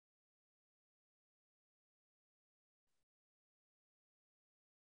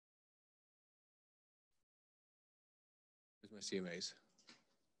 Here's my CMAs.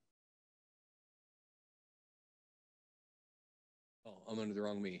 Oh, I'm under the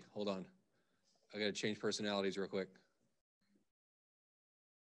wrong me. Hold on. I got to change personalities real quick.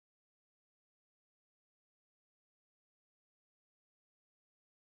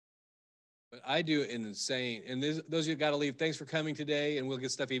 But I do in saying, and those of you got to leave, thanks for coming today, and we'll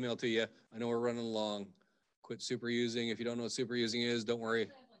get stuff emailed to you. I know we're running along. Quit super using. If you don't know what super using is, don't worry.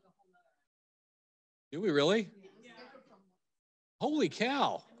 Do we really? Yeah. Holy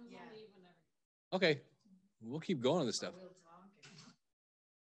cow. Yeah. Okay, we'll keep going on this stuff.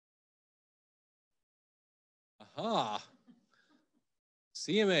 Aha.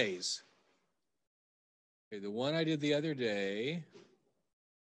 CMAs. Okay, the one I did the other day.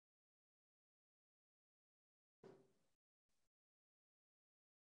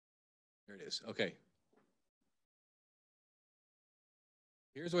 There it is. Okay.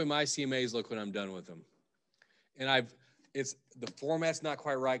 Here's the way my CMAs look when I'm done with them. And the format's not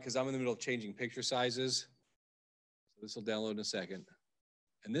quite right because I'm in the middle of changing picture sizes. So this will download in a second.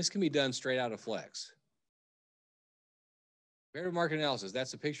 And this can be done straight out of Flex. Comparative market analysis,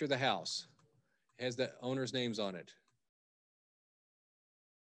 that's a picture of the house. It has the owner's names on it.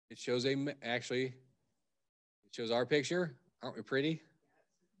 It shows it shows our picture. Aren't we pretty?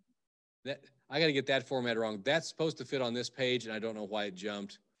 I got to get that format wrong. That's supposed to fit on this page, and I don't know why it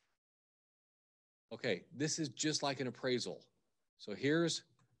jumped. Okay, this is just like an appraisal. So here's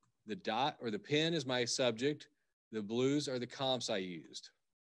the dot, or the pin is my subject. The blues are the comps I used.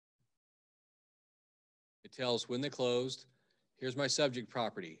 It tells when they closed. Here's my subject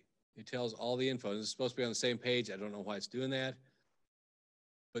property. It tells all the info. This is supposed to be on the same page. I don't know why it's doing that.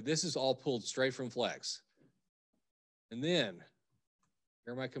 But this is all pulled straight from Flex. And then,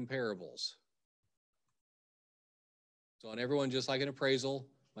 here are my comparables. So on everyone, just like an appraisal,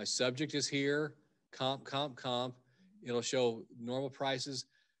 my subject is here, comp, comp, comp. It'll show normal prices.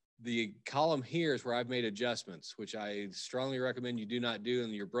 The column here is where I've made adjustments, which I strongly recommend you do not do,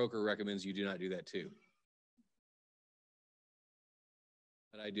 and your broker recommends you do not do that too.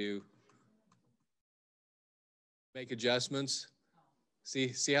 But I do make adjustments.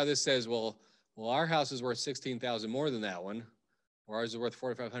 See how this says, well, our house is worth $16,000 more than that one, or ours is worth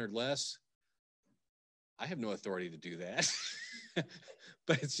 $4,500 less. I have no authority to do that,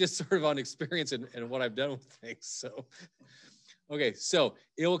 but it's just sort of on experience and what I've done with things. So, okay, so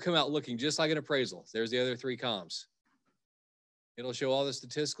it will come out looking just like an appraisal. There's the other three comps. It'll show all the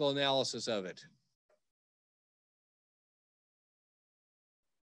statistical analysis of it.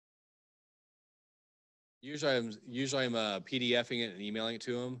 Usually I'm PDFing it and emailing it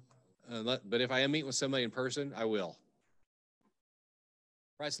to them. But if I am meeting with somebody in person, I will.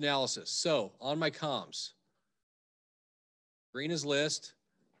 Price analysis. So on my comps, green is list.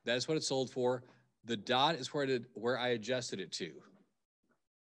 That is what it sold for. The dot is where I adjusted it to.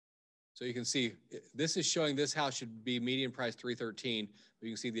 So you can see this is showing this house should be median price 313, but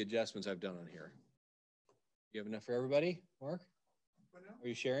you can see the adjustments I've done on here. You have enough for everybody, Mark? Are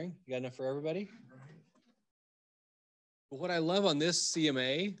you sharing? You got enough for everybody? But what I love on this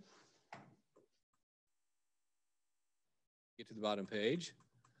CMA, get to the bottom page.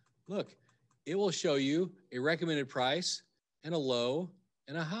 Look, it will show you a recommended price and a low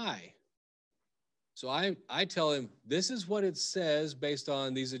and a high. So I tell him, this is what it says based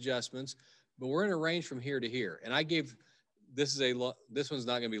on these adjustments, but we're in a range from here to here. And I gave, this one's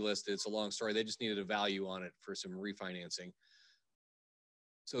not gonna be listed. It's a long story. They just needed a value on it for some refinancing.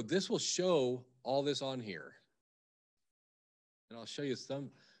 So this will show all this on here. And I'll show you some.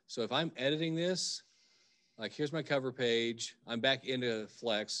 So if I'm editing this, like here's my cover page. I'm back into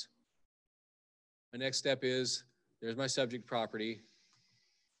Flex. My next step is, there's my subject property.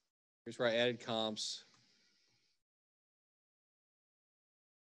 Here's where I added comps.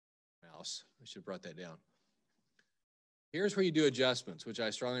 Mouse, I should have brought that down. Here's where you do adjustments, which I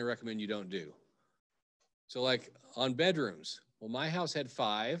strongly recommend you don't do. So like on bedrooms, Well, my house had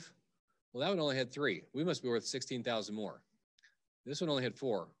 5. Well, that one only had 3. We must be worth 16,000 more. This one only had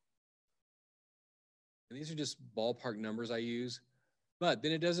 4. And these are just ballpark numbers I use. But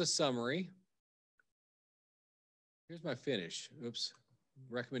then it does a summary. Here's my finish. Oops.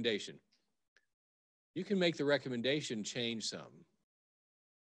 Recommendation. You can make the recommendation change some.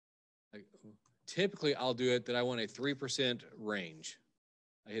 Like, typically, I'll do it that I want a 3% range.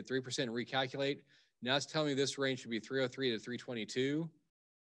 I hit 3% and recalculate. Now it's telling me this range should be 303 to 322.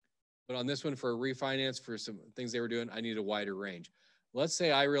 But on this one for a refinance for some things they were doing, I need a wider range. Let's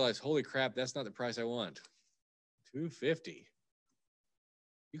say I realize, holy crap, that's not the price I want. 250.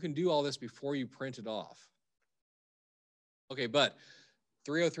 You can do all this before you print it off. Okay, but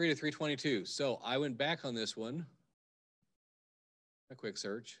 303 to 322. So I went back on this one. A quick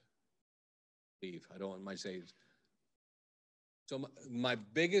search. Leave. I don't want my saves. So my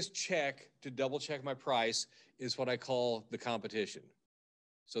biggest check to double check my price is what I call the competition.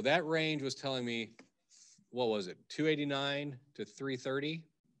 So that range was telling me, what was it? 289 to 330.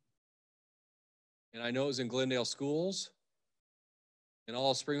 And I know it was in Glendale schools. And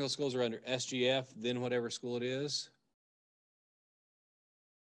all Springville schools are under SGF, then whatever school it is.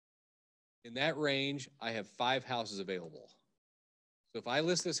 In that range, I have 5 houses available. So if I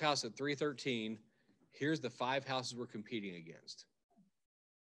list this house at 313, here's the 5 houses we're competing against.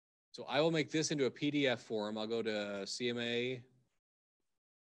 So I will make this into a PDF form. I'll go to CMA,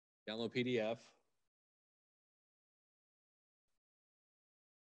 download PDF.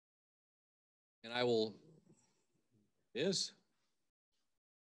 And I will,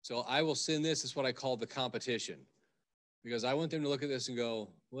 so I will send this as what I call the competition, because I want them to look at this and go,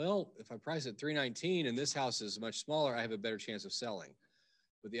 well, if I price it 319 and this house is much smaller, I have a better chance of selling.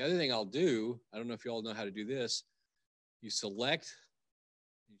 But the other thing I'll do, I don't know if you all know how to do this, you select,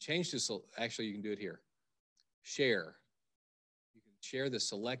 you change to, actually you can do it here, share. You can share the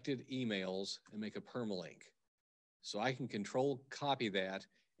selected emails and make a permalink. So I can control copy that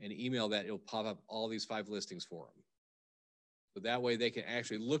and email that, it'll pop up all these 5 listings for them. So that way they can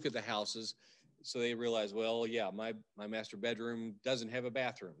actually look at the houses so they realize, well, yeah, my master bedroom doesn't have a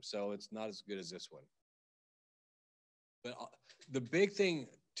bathroom, so it's not as good as this one. But the big thing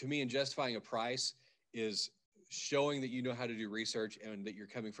to me in justifying a price is showing that you know how to do research and that you're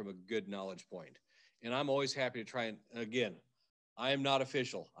coming from a good knowledge point. And I'm always happy to try and again, I am not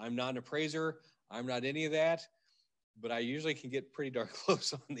official. I'm not an appraiser. I'm not any of that, but I usually can get pretty darn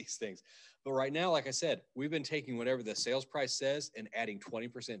close on these things. But right now, like I said, we've been taking whatever the sales price says and adding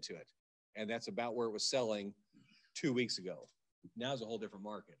 20% to it. And that's about where it was selling 2 weeks ago. Now it's a whole different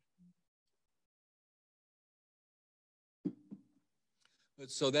market.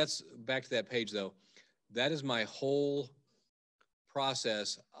 So that's back to that page though. That is my whole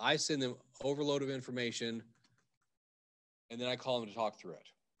process. I send them overload of information and then I call them to talk through it.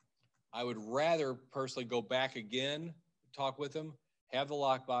 I would rather personally go back again, talk with them, have the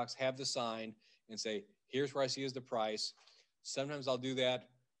lockbox, have the sign, and say, here's where I see is the price. Sometimes I'll do that.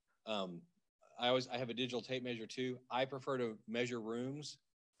 I have a digital tape measure too. I prefer to measure rooms.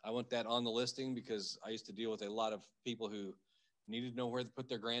 I want that on the listing because I used to deal with a lot of people who needed to know where to put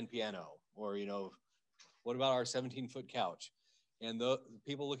their grand piano, or, you know, what about our 17-foot couch? And the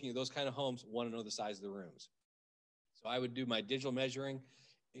people looking at those kind of homes want to know the size of the rooms. So I would do my digital measuring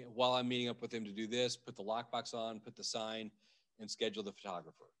while I'm meeting up with them to do this, put the lockbox on, put the sign, and schedule the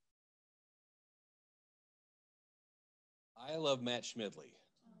photographer. I love Matt Schmidley.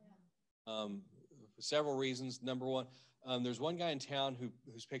 For several reasons. Number one, there's one guy in town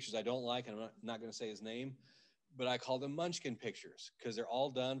whose pictures I don't like, and I'm not going to say his name, but I call them Munchkin pictures because they're all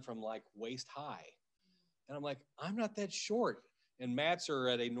done from like waist high. And I'm like, I'm not that short. And Matt's are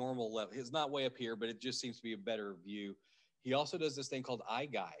at a normal level. It's not way up here, but it just seems to be a better view. He also does this thing called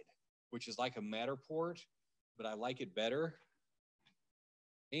iGuide, which is like a Matterport, but I like it better.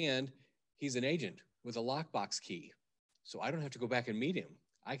 And he's an agent with a lockbox key. So I don't have to go back and meet him.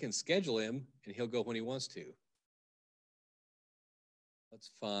 I can schedule him and he'll go when he wants to. Let's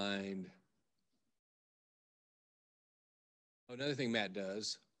find. Oh, another thing Matt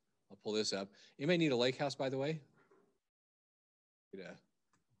does, I'll pull this up. You may need a lake house, by the way.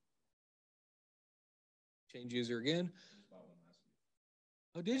 Change user again.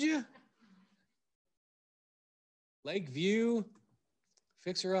 Oh, did you? Lake View,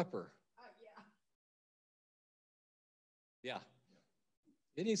 fixer upper. Yeah.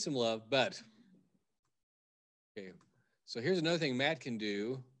 It needs some love, but okay. So here's another thing Matt can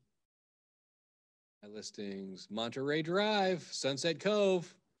do. My listings, Monterey Drive, Sunset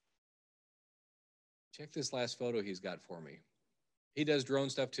Cove. Check this last photo he's got for me. He does drone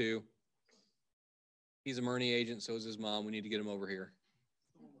stuff too. He's a Murney agent, so is his mom. We need to get him over here.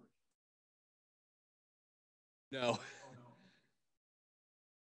 No.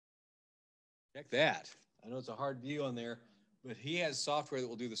 Check that. I know it's a hard view on there, but he has software that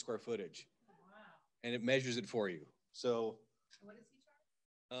will do the square footage. Wow. And it measures it for you. So What does he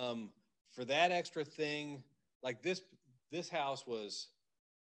charge? for that extra thing, like this house was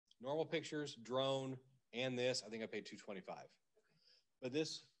normal pictures, drone, and this. I think I paid $225. But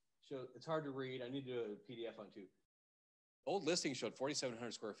this show it's hard to read. I need to do a PDF on too. Old listing showed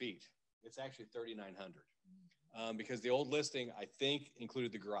 4,700 square feet. It's actually 3,900 because the old listing I think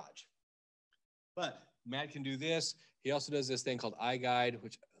included the garage. But Matt can do this. He also does this thing called iGuide,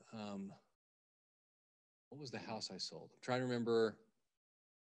 which what was the house I sold? I'm trying to remember.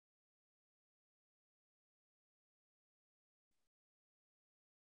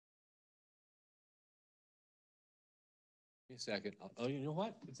 Give me a second. Oh, you know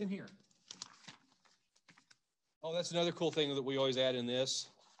what? It's in here. Oh, that's another cool thing that we always add in this.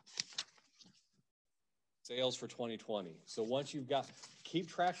 Sales for 2020. So once you've got, keep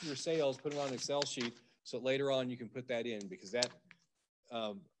track of your sales, put them on an Excel sheet, so later on you can put that in because that,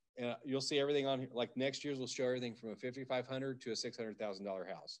 and you'll see everything on here. Like next year's will show everything from a $5,500 to a $600,000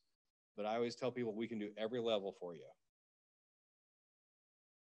 house. But I always tell people we can do every level for you.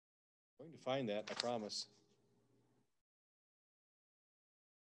 I'm going to find that, I promise.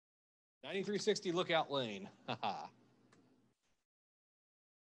 9360 Lookout Lane. Haha.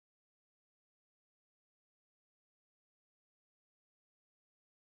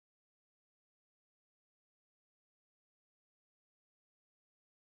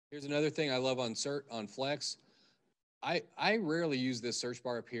 Here's another thing I love on Flex. I rarely use this search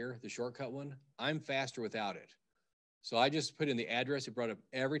bar up here, the shortcut one. I'm faster without it. So I just put in the address. It brought up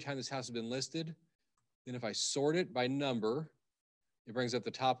every time this house has been listed. Then if I sort it by number, it brings up the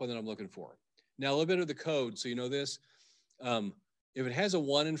top one that I'm looking for. Now a little bit of the code, so you know this. If it has a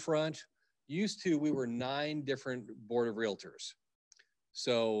 1 in front, used to we were 9 different board of realtors.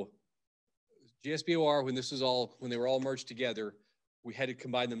 So GSBOR, when they were all merged together, we had to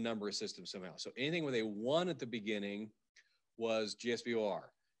combine them number system somehow. So anything with a 1 at the beginning was GSBOR.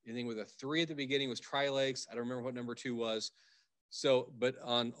 Anything with a 3 at the beginning was Tri-Lakes. I don't remember what number 2 was. So, but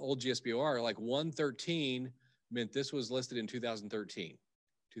on old GSBOR, like 113 meant this was listed in 2013,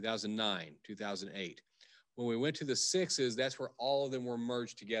 2009, 2008. When we went to the 6s, that's where all of them were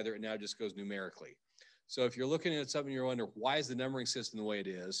merged together and now it just goes numerically. So if you're looking at something, you're wondering, why is the numbering system the way it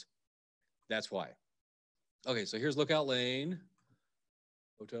is? That's why. Okay, so here's Lookout Lane.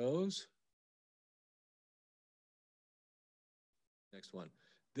 Photos. Next one.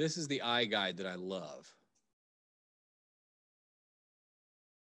 This is the iGuide that I love.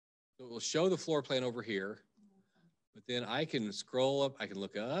 So it will show the floor plan over here, but then I can scroll up, I can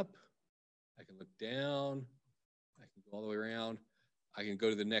look up, I can look down, I can go all the way around. I can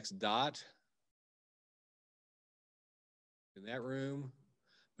go to the next dot in that room,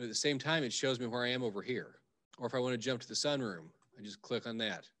 but at the same time, it shows me where I am over here. Or if I want to jump to the sunroom, I just click on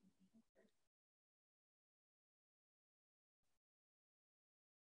that.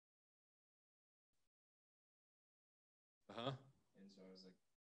 Uh-huh. And so I was like,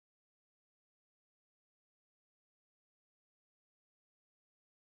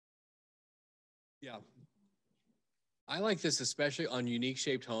 yeah. I like this especially on unique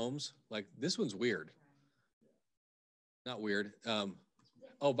shaped homes. Like this one's weird. Not weird.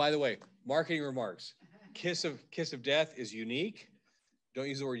 Oh, by the way, marketing remarks. Kiss of Death is unique. Don't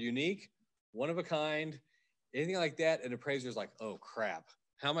use the word unique. One of a kind. Anything like that, an appraiser's like, oh crap.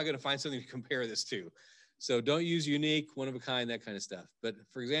 How am I going to find something to compare this to? So don't use unique, one of a kind, that kind of stuff. But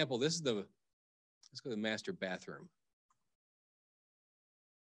for example, let's go to the master bathroom.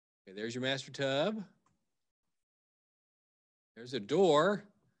 Okay, there's your master tub. There's a door,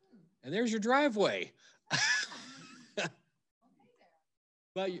 and there's your driveway.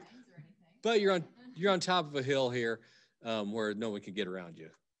 But you're on top of a hill here where no one can get around you.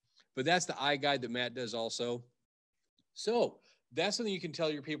 But that's the iGuide that Matt does also. So that's something you can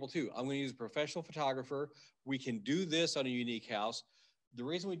tell your people too. I'm going to use a professional photographer. We can do this on a unique house. The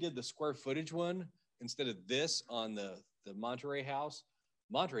reason we did the square footage one instead of this on the Monterey house,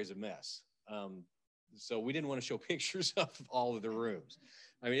 Monterey's a mess. So we didn't want to show pictures of all of the rooms.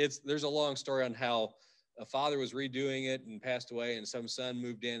 I mean, there's a long story on how a father was redoing it and passed away, and some son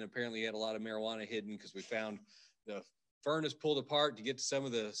moved in. Apparently, he had a lot of marijuana hidden because we found the furnace pulled apart to get to some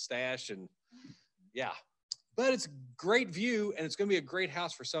of the stash, and yeah. But it's a great view, and it's going to be a great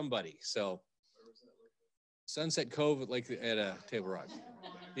house for somebody. So, Sunset Cove at Table Rock.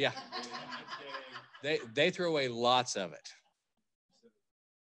 Yeah, they throw away lots of it.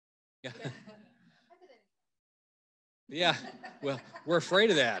 Yeah. Yeah, well, we're afraid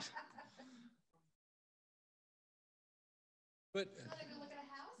of that. But, Wanna go look at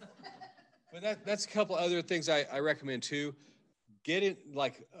a house? but that's a couple other things I recommend too. Get in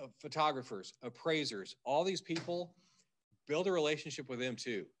like photographers, appraisers, all these people, build a relationship with them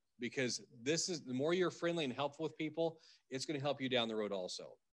too, because this is the more you're friendly and helpful with people, it's going to help you down the road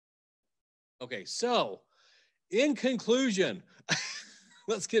also. Okay, so in conclusion,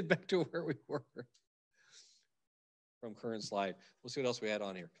 let's get back to where we were from current slide. We'll see what else we had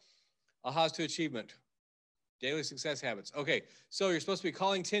on here. Ahas to achievement, daily success habits. Okay, so you're supposed to be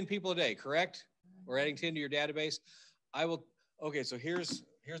calling 10 people a day, correct? Or adding 10 to your database. I will. Okay, so here's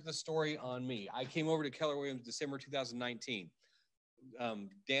the story on me. I came over to Keller Williams December 2019.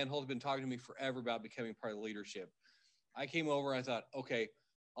 Dan Holt had been talking to me forever about becoming part of the leadership. I came over and I thought, okay,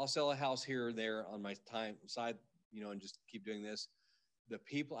 I'll sell a house here or there on my time side, you know, and just keep doing this. The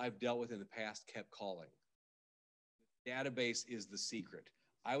people I've dealt with in the past kept calling. The database is the secret.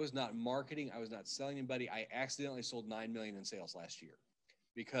 I was not marketing. I was not selling anybody. I accidentally sold $9 million in sales last year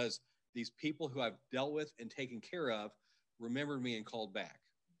because these people who I've dealt with and taken care of remembered me and called back.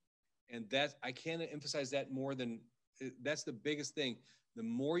 And that's, I can't emphasize that more than, that's the biggest thing. The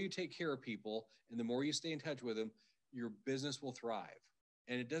more you take care of people and the more you stay in touch with them, your business will thrive.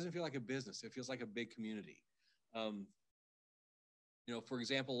 And it doesn't feel like a business. It feels like a big community. You know, for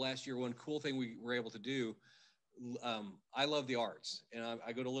example, last year, one cool thing we were able to do, I love the arts and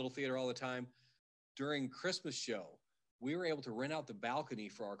I go to Little Theater all the time. During Christmas show, we were able to rent out the balcony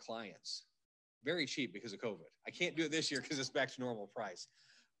for our clients. Very cheap because of COVID. I can't do it this year because it's back to normal price.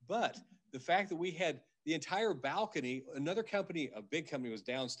 But the fact that we had the entire balcony, another company, a big company was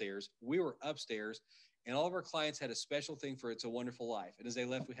downstairs, we were upstairs, and all of our clients had a special thing for It's a Wonderful Life. And as they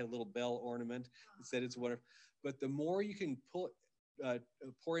left, we had a little bell ornament that said It's Wonderful. But the more you can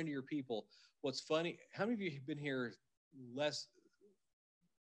pour into your people, what's funny, how many of you have been here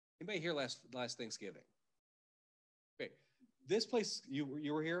anybody here last Thanksgiving? Okay, this place, you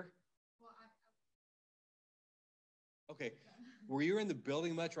were here? Okay. Were you in the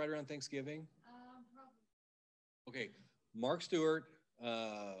building much right around Thanksgiving? Probably. Okay. Mark Stewart,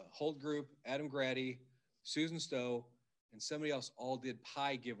 Holt Group, Adam Grady, Susan Stowe, and somebody else all did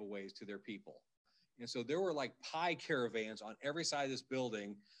pie giveaways to their people. And so there were like pie caravans on every side of this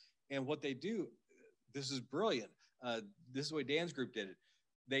building. And what they do, this is brilliant. This is the way Dan's group did it.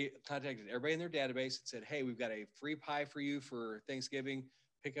 They contacted everybody in their database and said, hey, we've got a free pie for you for Thanksgiving.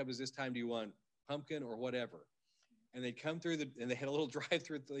 Pickup is this time. Do you want pumpkin or whatever? And they'd come through and they had a little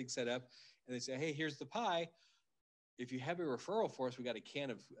drive-through thing set up, and they'd say, hey, here's the pie. If you have a referral for us, we got a can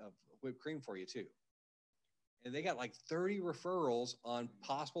of whipped cream for you too. And they got like 30 referrals on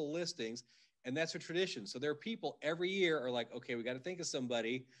possible listings, and that's a tradition. So there are people every year are like, okay, we got to think of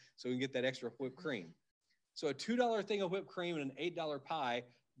somebody so we can get that extra whipped cream. So a $2 thing of whipped cream and an $8 pie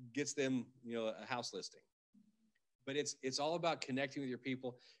gets them, you know, a house listing. But it's all about connecting with your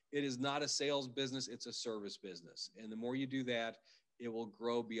people. It is not a sales business, it's a service business. And the more you do that, it will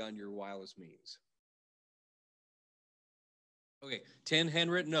grow beyond your wildest means. Okay, 10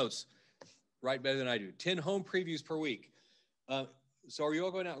 handwritten notes. Write better than I do. 10 home previews per week. So are you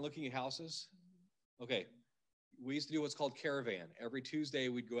all going out and looking at houses? Okay, we used to do what's called Caravan. Every Tuesday,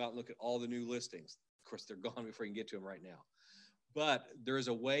 we'd go out and look at all the new listings. Of course, they're gone before you can get to them right now. But there is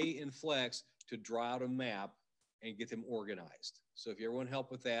a way in Flex to draw out a map and get them organized. So if you ever want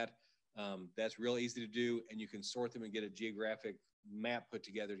help with that, that's real easy to do, and you can sort them and get a geographic map put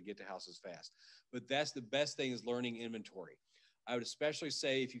together to get to houses fast. But that's the best thing, is learning inventory. I would especially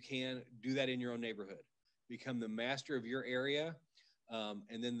say, if you can, do that in your own neighborhood. Become the master of your area.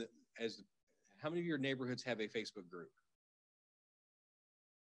 And then how many of your neighborhoods have a Facebook group?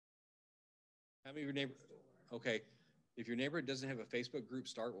 How many of your neighborhoods? Okay. If your neighborhood doesn't have a Facebook group,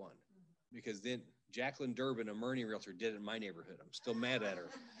 start one. Because then Jacqueline Durbin, a Murney realtor, did it in my neighborhood. I'm still mad at her.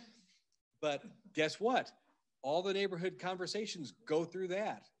 But guess what? All the neighborhood conversations go through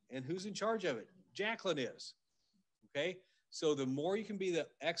that. And who's in charge of it? Jacqueline is. Okay? So the more you can be the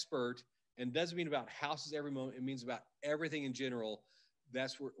expert, and it doesn't mean about houses every moment, it means about everything in general.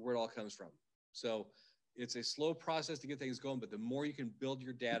 That's where it all comes from. So it's a slow process to get things going, but the more you can build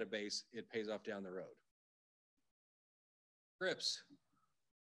your database, it pays off down the road. Scripts.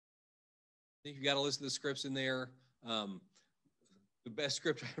 I think you got to listen to the scripts in there. The best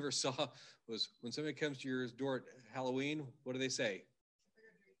script I ever saw was when somebody comes to your door at Halloween, what do they say?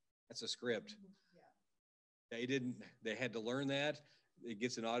 That's a script. They had to learn that. It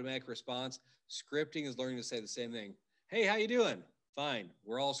gets an automatic response. Scripting is learning to say the same thing. Hey, how you doing? Fine.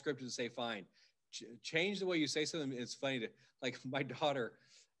 We're all scripted to say fine. Change the way you say something. It's funny to, like my daughter,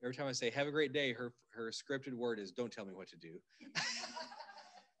 Every time I say, have a great day, her scripted word is, don't tell me what to do.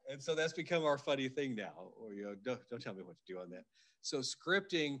 And so that's become our funny thing now. Or, don't tell me what to do on that. So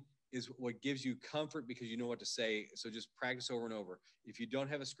scripting is what gives you comfort because you know what to say. So just practice over and over. If you don't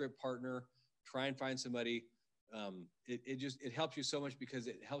have a script partner, try and find somebody. It helps you so much because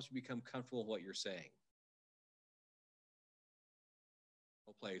it helps you become comfortable with what you're saying.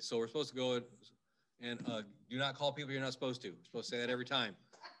 Play. So we're supposed to go and do not call people you're not supposed to. We're supposed to say that every time.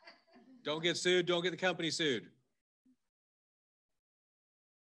 Don't get sued. Don't get the company sued.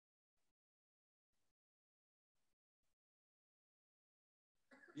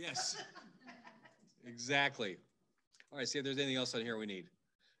 Yes, exactly. All right, see if there's anything else on here we need.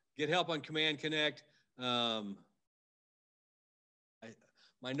 Get help on Command Connect. My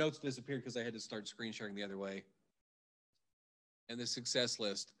notes disappeared because I had to start screen sharing the other way. And the success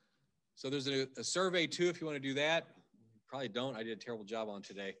list. So there's a survey too if you want to do that. Probably don't. I did a terrible job on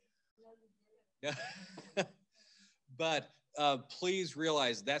today. Yeah. But please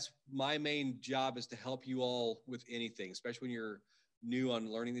realize that's my main job is to help you all with anything, especially when you're new on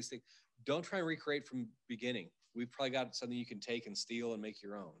learning these things. Don't try and recreate from beginning. We've probably got something you can take and steal and make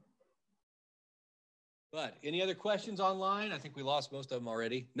your own. But any other questions online? I think we lost most of them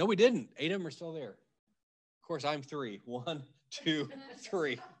already. No, we didn't. 8 of them are still there. Of course, I'm 3. 1, 2,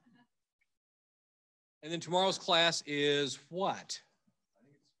 3. And then tomorrow's class is what?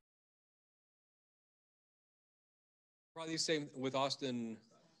 Probably the same with Austin.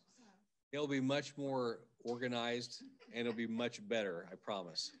 It'll be much more organized and it'll be much better, I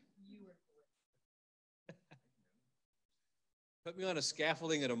promise. Put me on a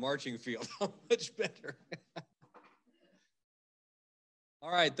scaffolding at a marching field. How much better?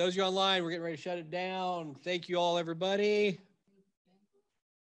 All right, those of you online, we're getting ready to shut it down. Thank you all, everybody. If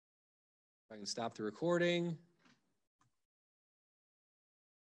I can stop the recording.